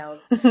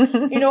child. I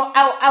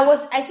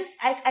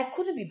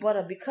couldn't be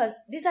bothered because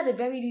these are the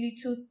very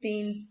little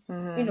things,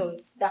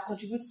 that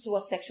contribute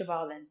towards sexual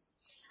violence.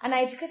 And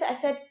I educated, I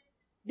said,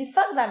 the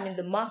fact that I'm in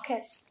the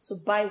market to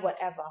buy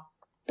whatever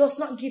does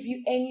not give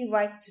you any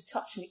right to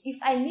touch me. If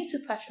I need to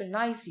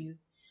patronize you,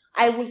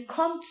 I will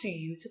come to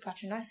you to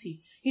patronize you.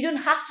 You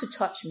don't have to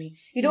touch me.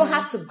 You don't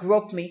have to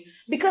grope me,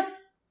 because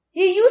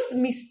he used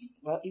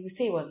he would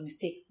say it was a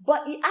mistake,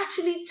 but he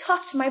actually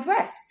touched my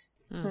breast.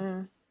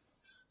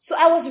 So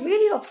I was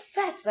really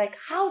upset, like,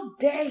 how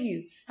dare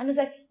you? And I was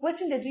like, what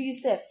did they do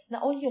yourself?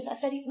 Not only yours. I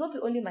said, it not be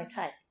only my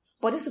type,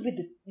 but this will be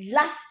the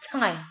last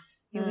time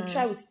you will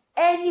try with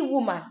any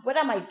woman,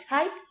 whether my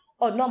type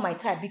or not my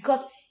type,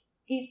 because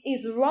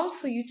it's wrong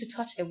for you to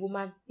touch a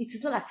woman. It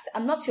is not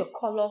I'm not your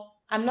color.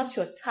 I'm not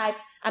your type.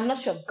 I'm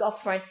not your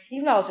girlfriend.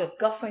 Even if I was your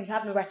girlfriend, you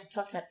have no right to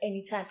touch me at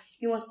any time.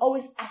 You must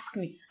always ask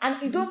me.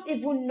 And you don't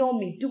even know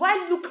me. Do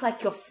I look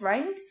like your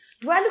friend?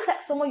 Do I look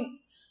like someone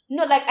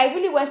like I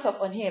really went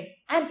off on him.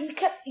 And he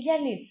kept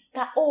yelling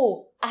that,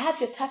 I have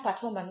your type at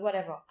home and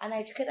whatever. And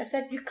I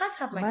said, you can't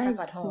have my type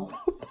at home.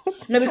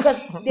 No, because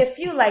they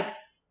feel like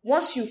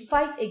once you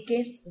fight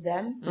against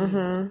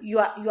them, you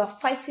are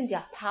fighting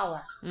their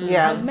power.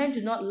 And men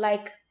do not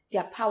like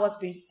their powers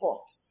being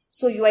fought.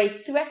 So you are a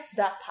threat to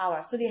that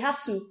power. So they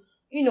have to,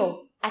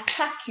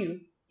 attack you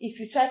if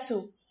you try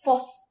to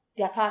force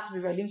their power to be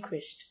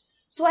relinquished.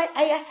 So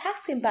I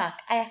attacked him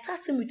back. I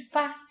attacked him with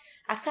facts.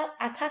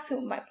 Attacked him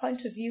with my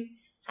point of view.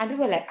 And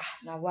people were like,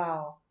 now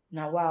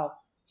wow.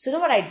 So you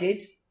know what I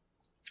did?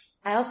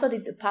 I also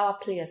did the power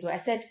play as well. I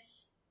said,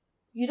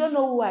 you don't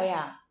know who I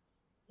am.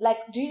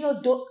 Like, do you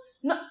know,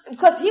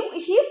 because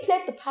he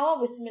played the power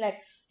with me. Like,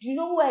 do you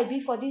know who I be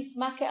for this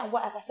market and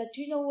whatever? I said,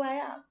 do you know who I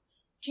am?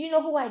 Do you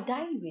know who I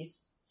dine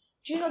with?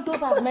 Do you know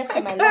those I've met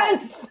in my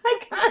life?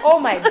 Oh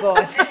my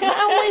God.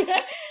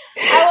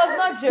 I was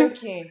not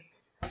joking.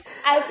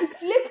 I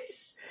flipped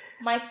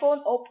my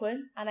phone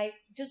open and I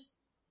just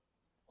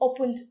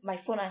opened my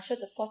phone and showed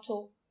the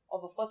photo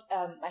of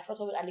my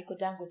photo with Aliko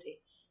Dangote.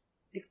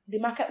 The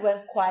market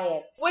went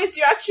quiet. Wait,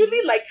 you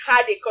actually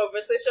had a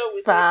conversation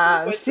with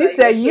him? She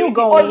said you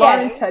gonna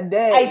learn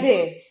today.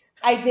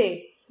 I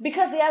did.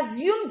 Because they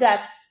assume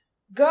that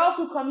girls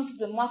who come into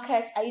the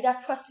market are either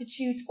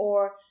prostitutes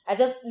or are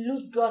just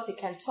loose girls they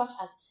can touch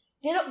as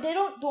they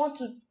don't want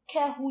to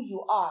care who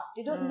you are.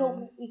 They don't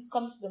know who is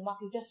coming to the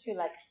market. They just feel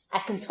like I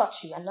can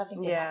touch you and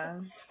nothing can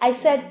happen. I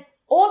said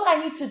all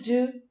I need to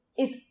do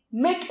is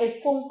make a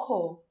phone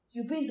call.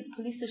 You'll be in the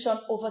police station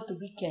over the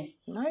weekend.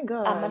 My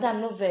God.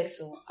 Madam no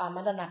vex,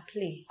 Madam na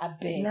play. I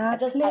beg.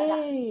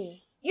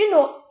 Play.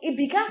 It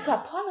began to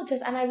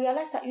apologize and I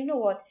realized that, you know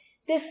what?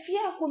 They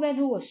fear women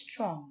who are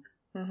strong.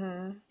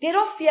 Mm-hmm. They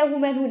don't fear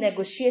women who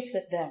negotiate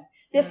with them.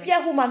 They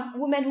fear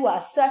women who are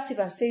assertive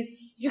and says,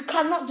 you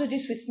cannot do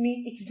this with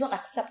me. It is not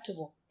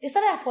acceptable. They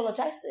started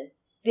apologizing.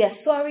 They are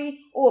sorry.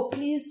 Oh,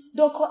 please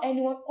don't call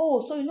anyone. Oh,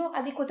 so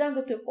Aliko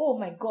Dangote. Oh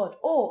my God.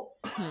 Oh,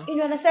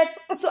 and I said,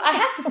 so I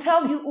had to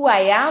tell you who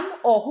I am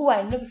or who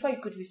I know before you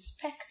could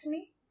respect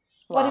me.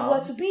 Wow. But if you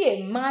were to be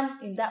a man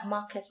in that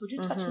market, would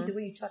you touch him the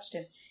way you touched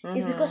him?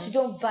 It's because you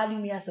don't value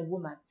me as a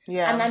woman.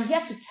 Yeah. And I'm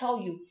here to tell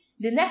you,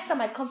 the next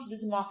time I come to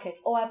this market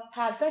or I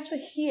peradventure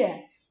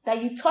hear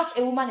that you touch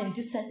a woman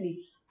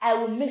indecently, I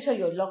will make sure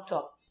you're locked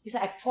up. He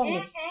said, I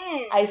promise.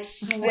 I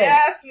swear.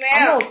 Yes,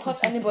 ma'am. I won't touch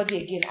anybody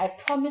again. I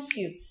promise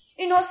you.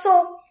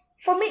 So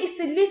for me, it's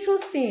the little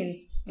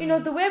things.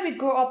 The way we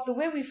grow up, the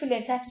way we feel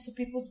entitled to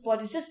people's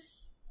bodies, just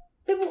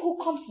people who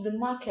come to the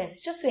market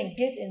just to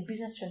engage in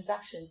business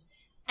transactions.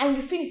 And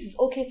you feel it is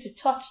okay to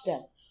touch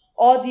them.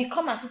 Or they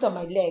come and sit on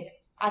my leg.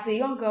 As a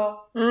young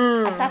girl,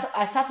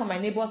 I sat on my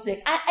neighbor's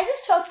leg. I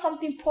just felt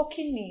something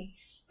poking me.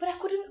 But I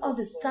couldn't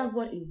understand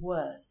what it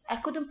was. I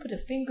couldn't put a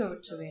finger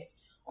to it.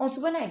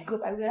 Until when I grew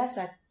up, I realized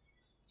that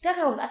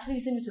guy was actually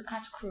using me to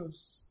catch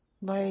crows.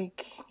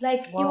 Like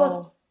wow. He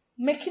was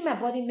making my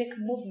body make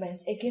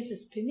movements against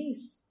his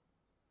penis.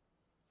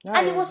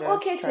 And it was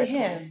okay to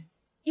him.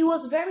 It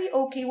was very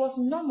okay. It was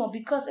normal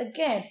because,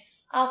 again,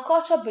 our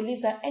culture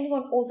believes that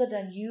anyone older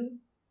than you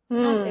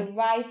has a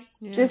right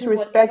to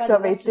disrespect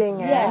of a thing.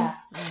 Yeah.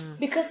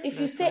 Because if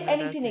you say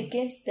anything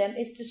against them,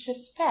 it's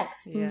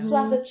disrespect. Yeah. So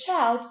as a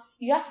child,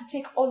 you have to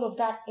take all of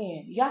that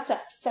in. You have to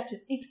accept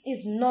it. It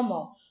is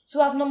normal. So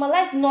I've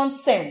normalized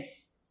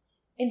nonsense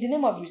in the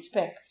name of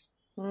respect.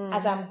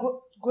 As I'm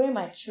growing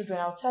my children,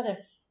 I'll tell them,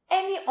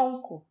 any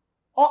uncle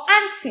or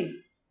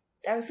auntie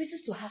that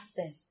refuses to have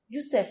sense,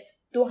 Yusuf,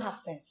 don't have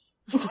sense.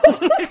 Don't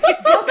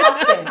have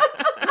sense.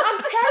 I'm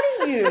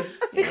telling you.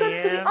 Because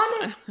to be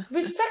honest,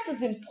 respect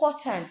is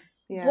important.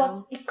 Yeah. But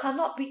it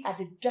cannot be at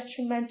the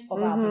detriment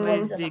of our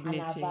bodies and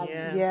our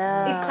values.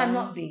 Yeah. It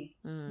cannot be.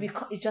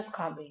 It just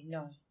can't be.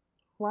 No.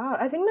 Wow,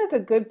 I think that's a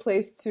good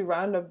place to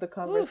round up the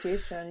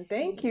conversation.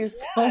 Thank you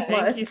so much.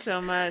 Thank you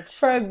so much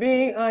for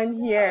being on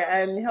here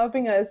and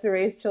helping us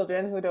raise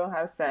children who don't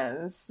have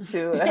sense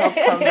to help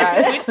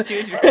combat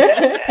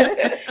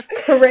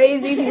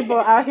crazy people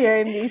out here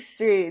in these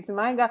streets.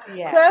 My God.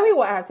 Yeah. Clearly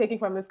what I've taken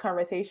from this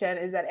conversation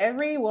is that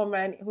every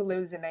woman who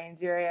lives in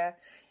Nigeria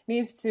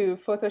needs to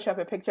Photoshop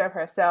a picture of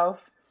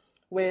herself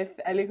with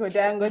Aliko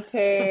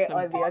Dangote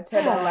or the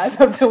Otedolas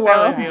of the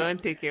world. You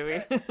won't take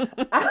away. So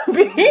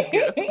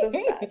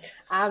sad.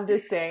 I'm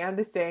just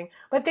saying.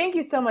 But thank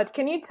you so much.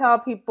 Can you tell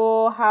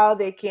people how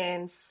they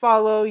can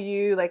follow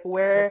you, like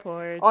where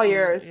support all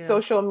your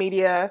social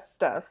media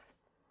stuff?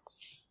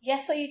 Yeah,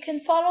 so you can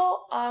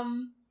follow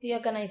the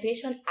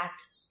organization at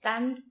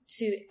Stand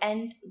to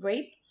End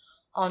Rape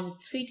on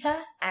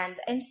Twitter and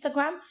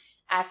Instagram,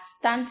 at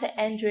Stand to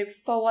End Rape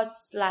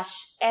 /STER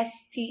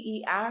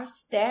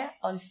STARE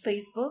on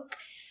Facebook.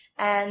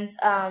 And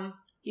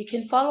you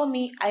can follow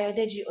me,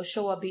 Ayodeji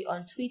Oshowabi,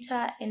 on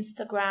Twitter,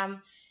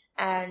 Instagram,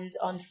 and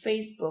on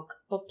Facebook.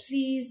 But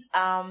please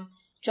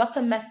drop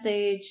a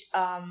message,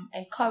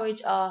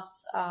 encourage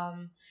us.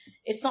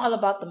 It's not all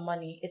about the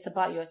money. It's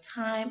about your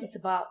time. It's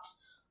about,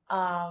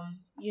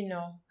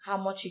 how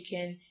much you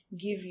can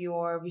give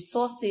your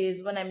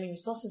resources. When I mean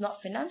resources,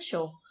 not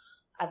financial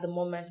at the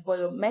moment, but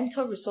your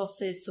mental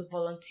resources to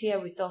volunteer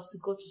with us to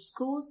go to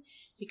schools,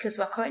 because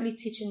we're currently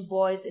teaching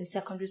boys in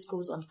secondary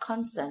schools on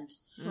consent.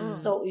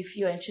 So if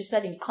you're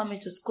interested in coming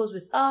to schools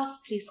with us,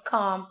 please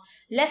come.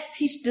 Let's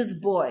teach these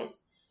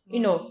boys.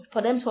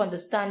 for them to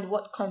understand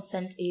what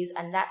consent is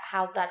and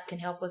how that can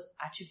help us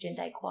achieve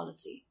gender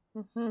equality.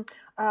 Mm-hmm.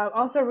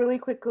 Also, really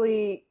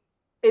quickly,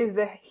 is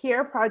the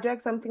HERE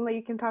project something that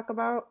you can talk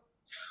about?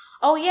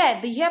 Oh, yeah.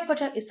 The HERE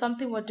project is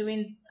something we're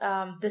doing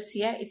this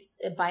year. It's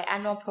a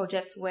biannual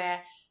project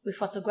where we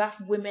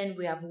photograph women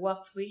we have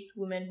worked with,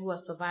 women who are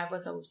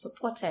survivors that we've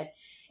supported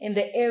in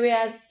the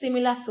areas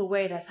similar to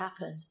where it has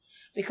happened.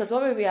 Because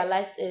what we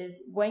realized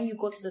is when you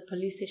go to the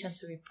police station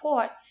to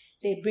report,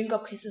 they bring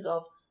up cases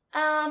of,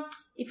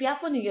 if it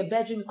happened in your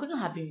bedroom, you couldn't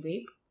have been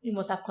raped. You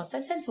must have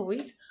consented to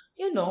it,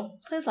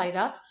 things like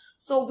that.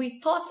 So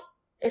we thought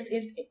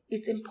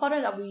it's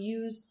important that we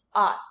use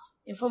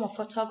arts in form of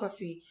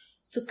photography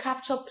to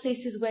capture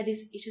places where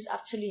these issues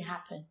actually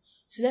happen,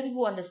 to let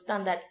people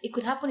understand that it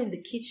could happen in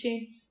the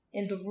kitchen,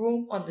 in the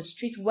room, on the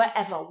street,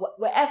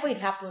 wherever it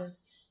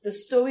happens. The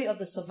story of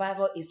the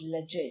survivor is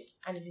legit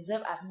and they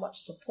deserve as much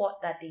support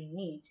that they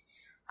need.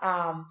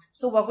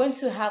 So we're going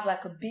to have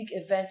like a big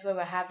event where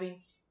we're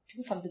having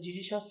people from the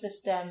judicial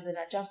system, the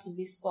Nigerian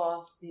Police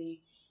Force, the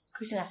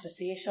Christian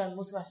Association,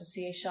 Muslim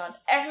Association,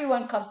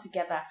 everyone come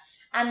together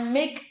and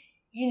make,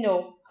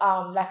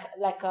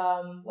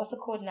 what's it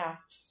called now?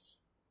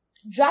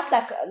 Draft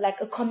like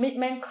a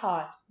commitment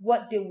card,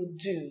 what they would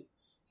do.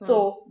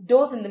 So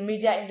those in the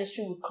media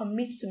industry would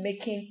commit to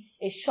making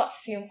a short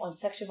film on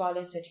sexual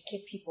violence to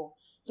educate people.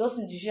 Those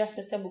in the judicial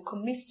system will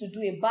commit to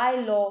do a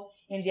bylaw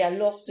in their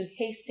laws to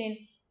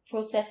hasten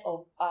process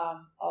of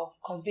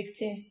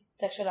convicting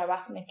sexual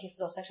harassment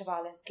cases or sexual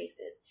violence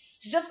cases.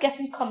 So just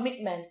getting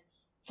commitment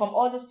from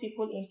all those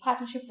people in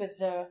partnership with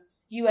the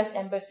U.S.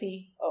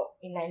 Embassy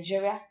in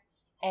Nigeria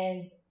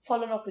and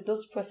following up with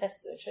those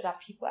processes to ensure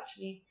that people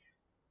actually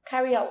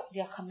carry out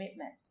their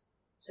commitment.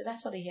 So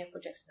that's what the HERE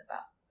project is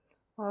about.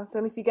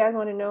 Awesome. If you guys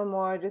want to know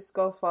more, just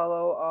go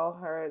follow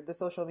the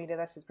social media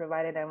that she's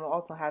provided, and we'll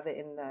also have it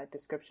in the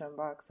description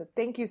box. So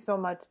thank you so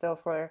much, though,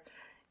 for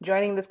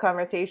joining this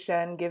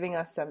conversation, giving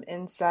us some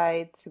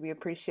insights. We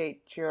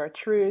appreciate your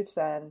truth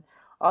and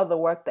all the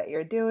work that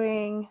you're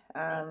doing.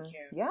 Thank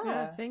you.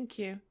 Yeah, thank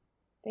you.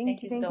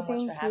 Thank you so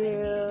much for having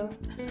me.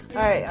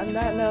 All right. On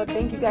that note,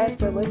 thank you guys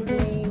for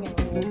listening,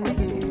 and we will catch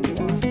you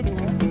on the next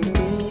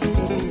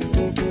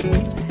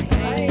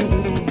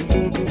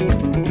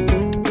episode. Bye.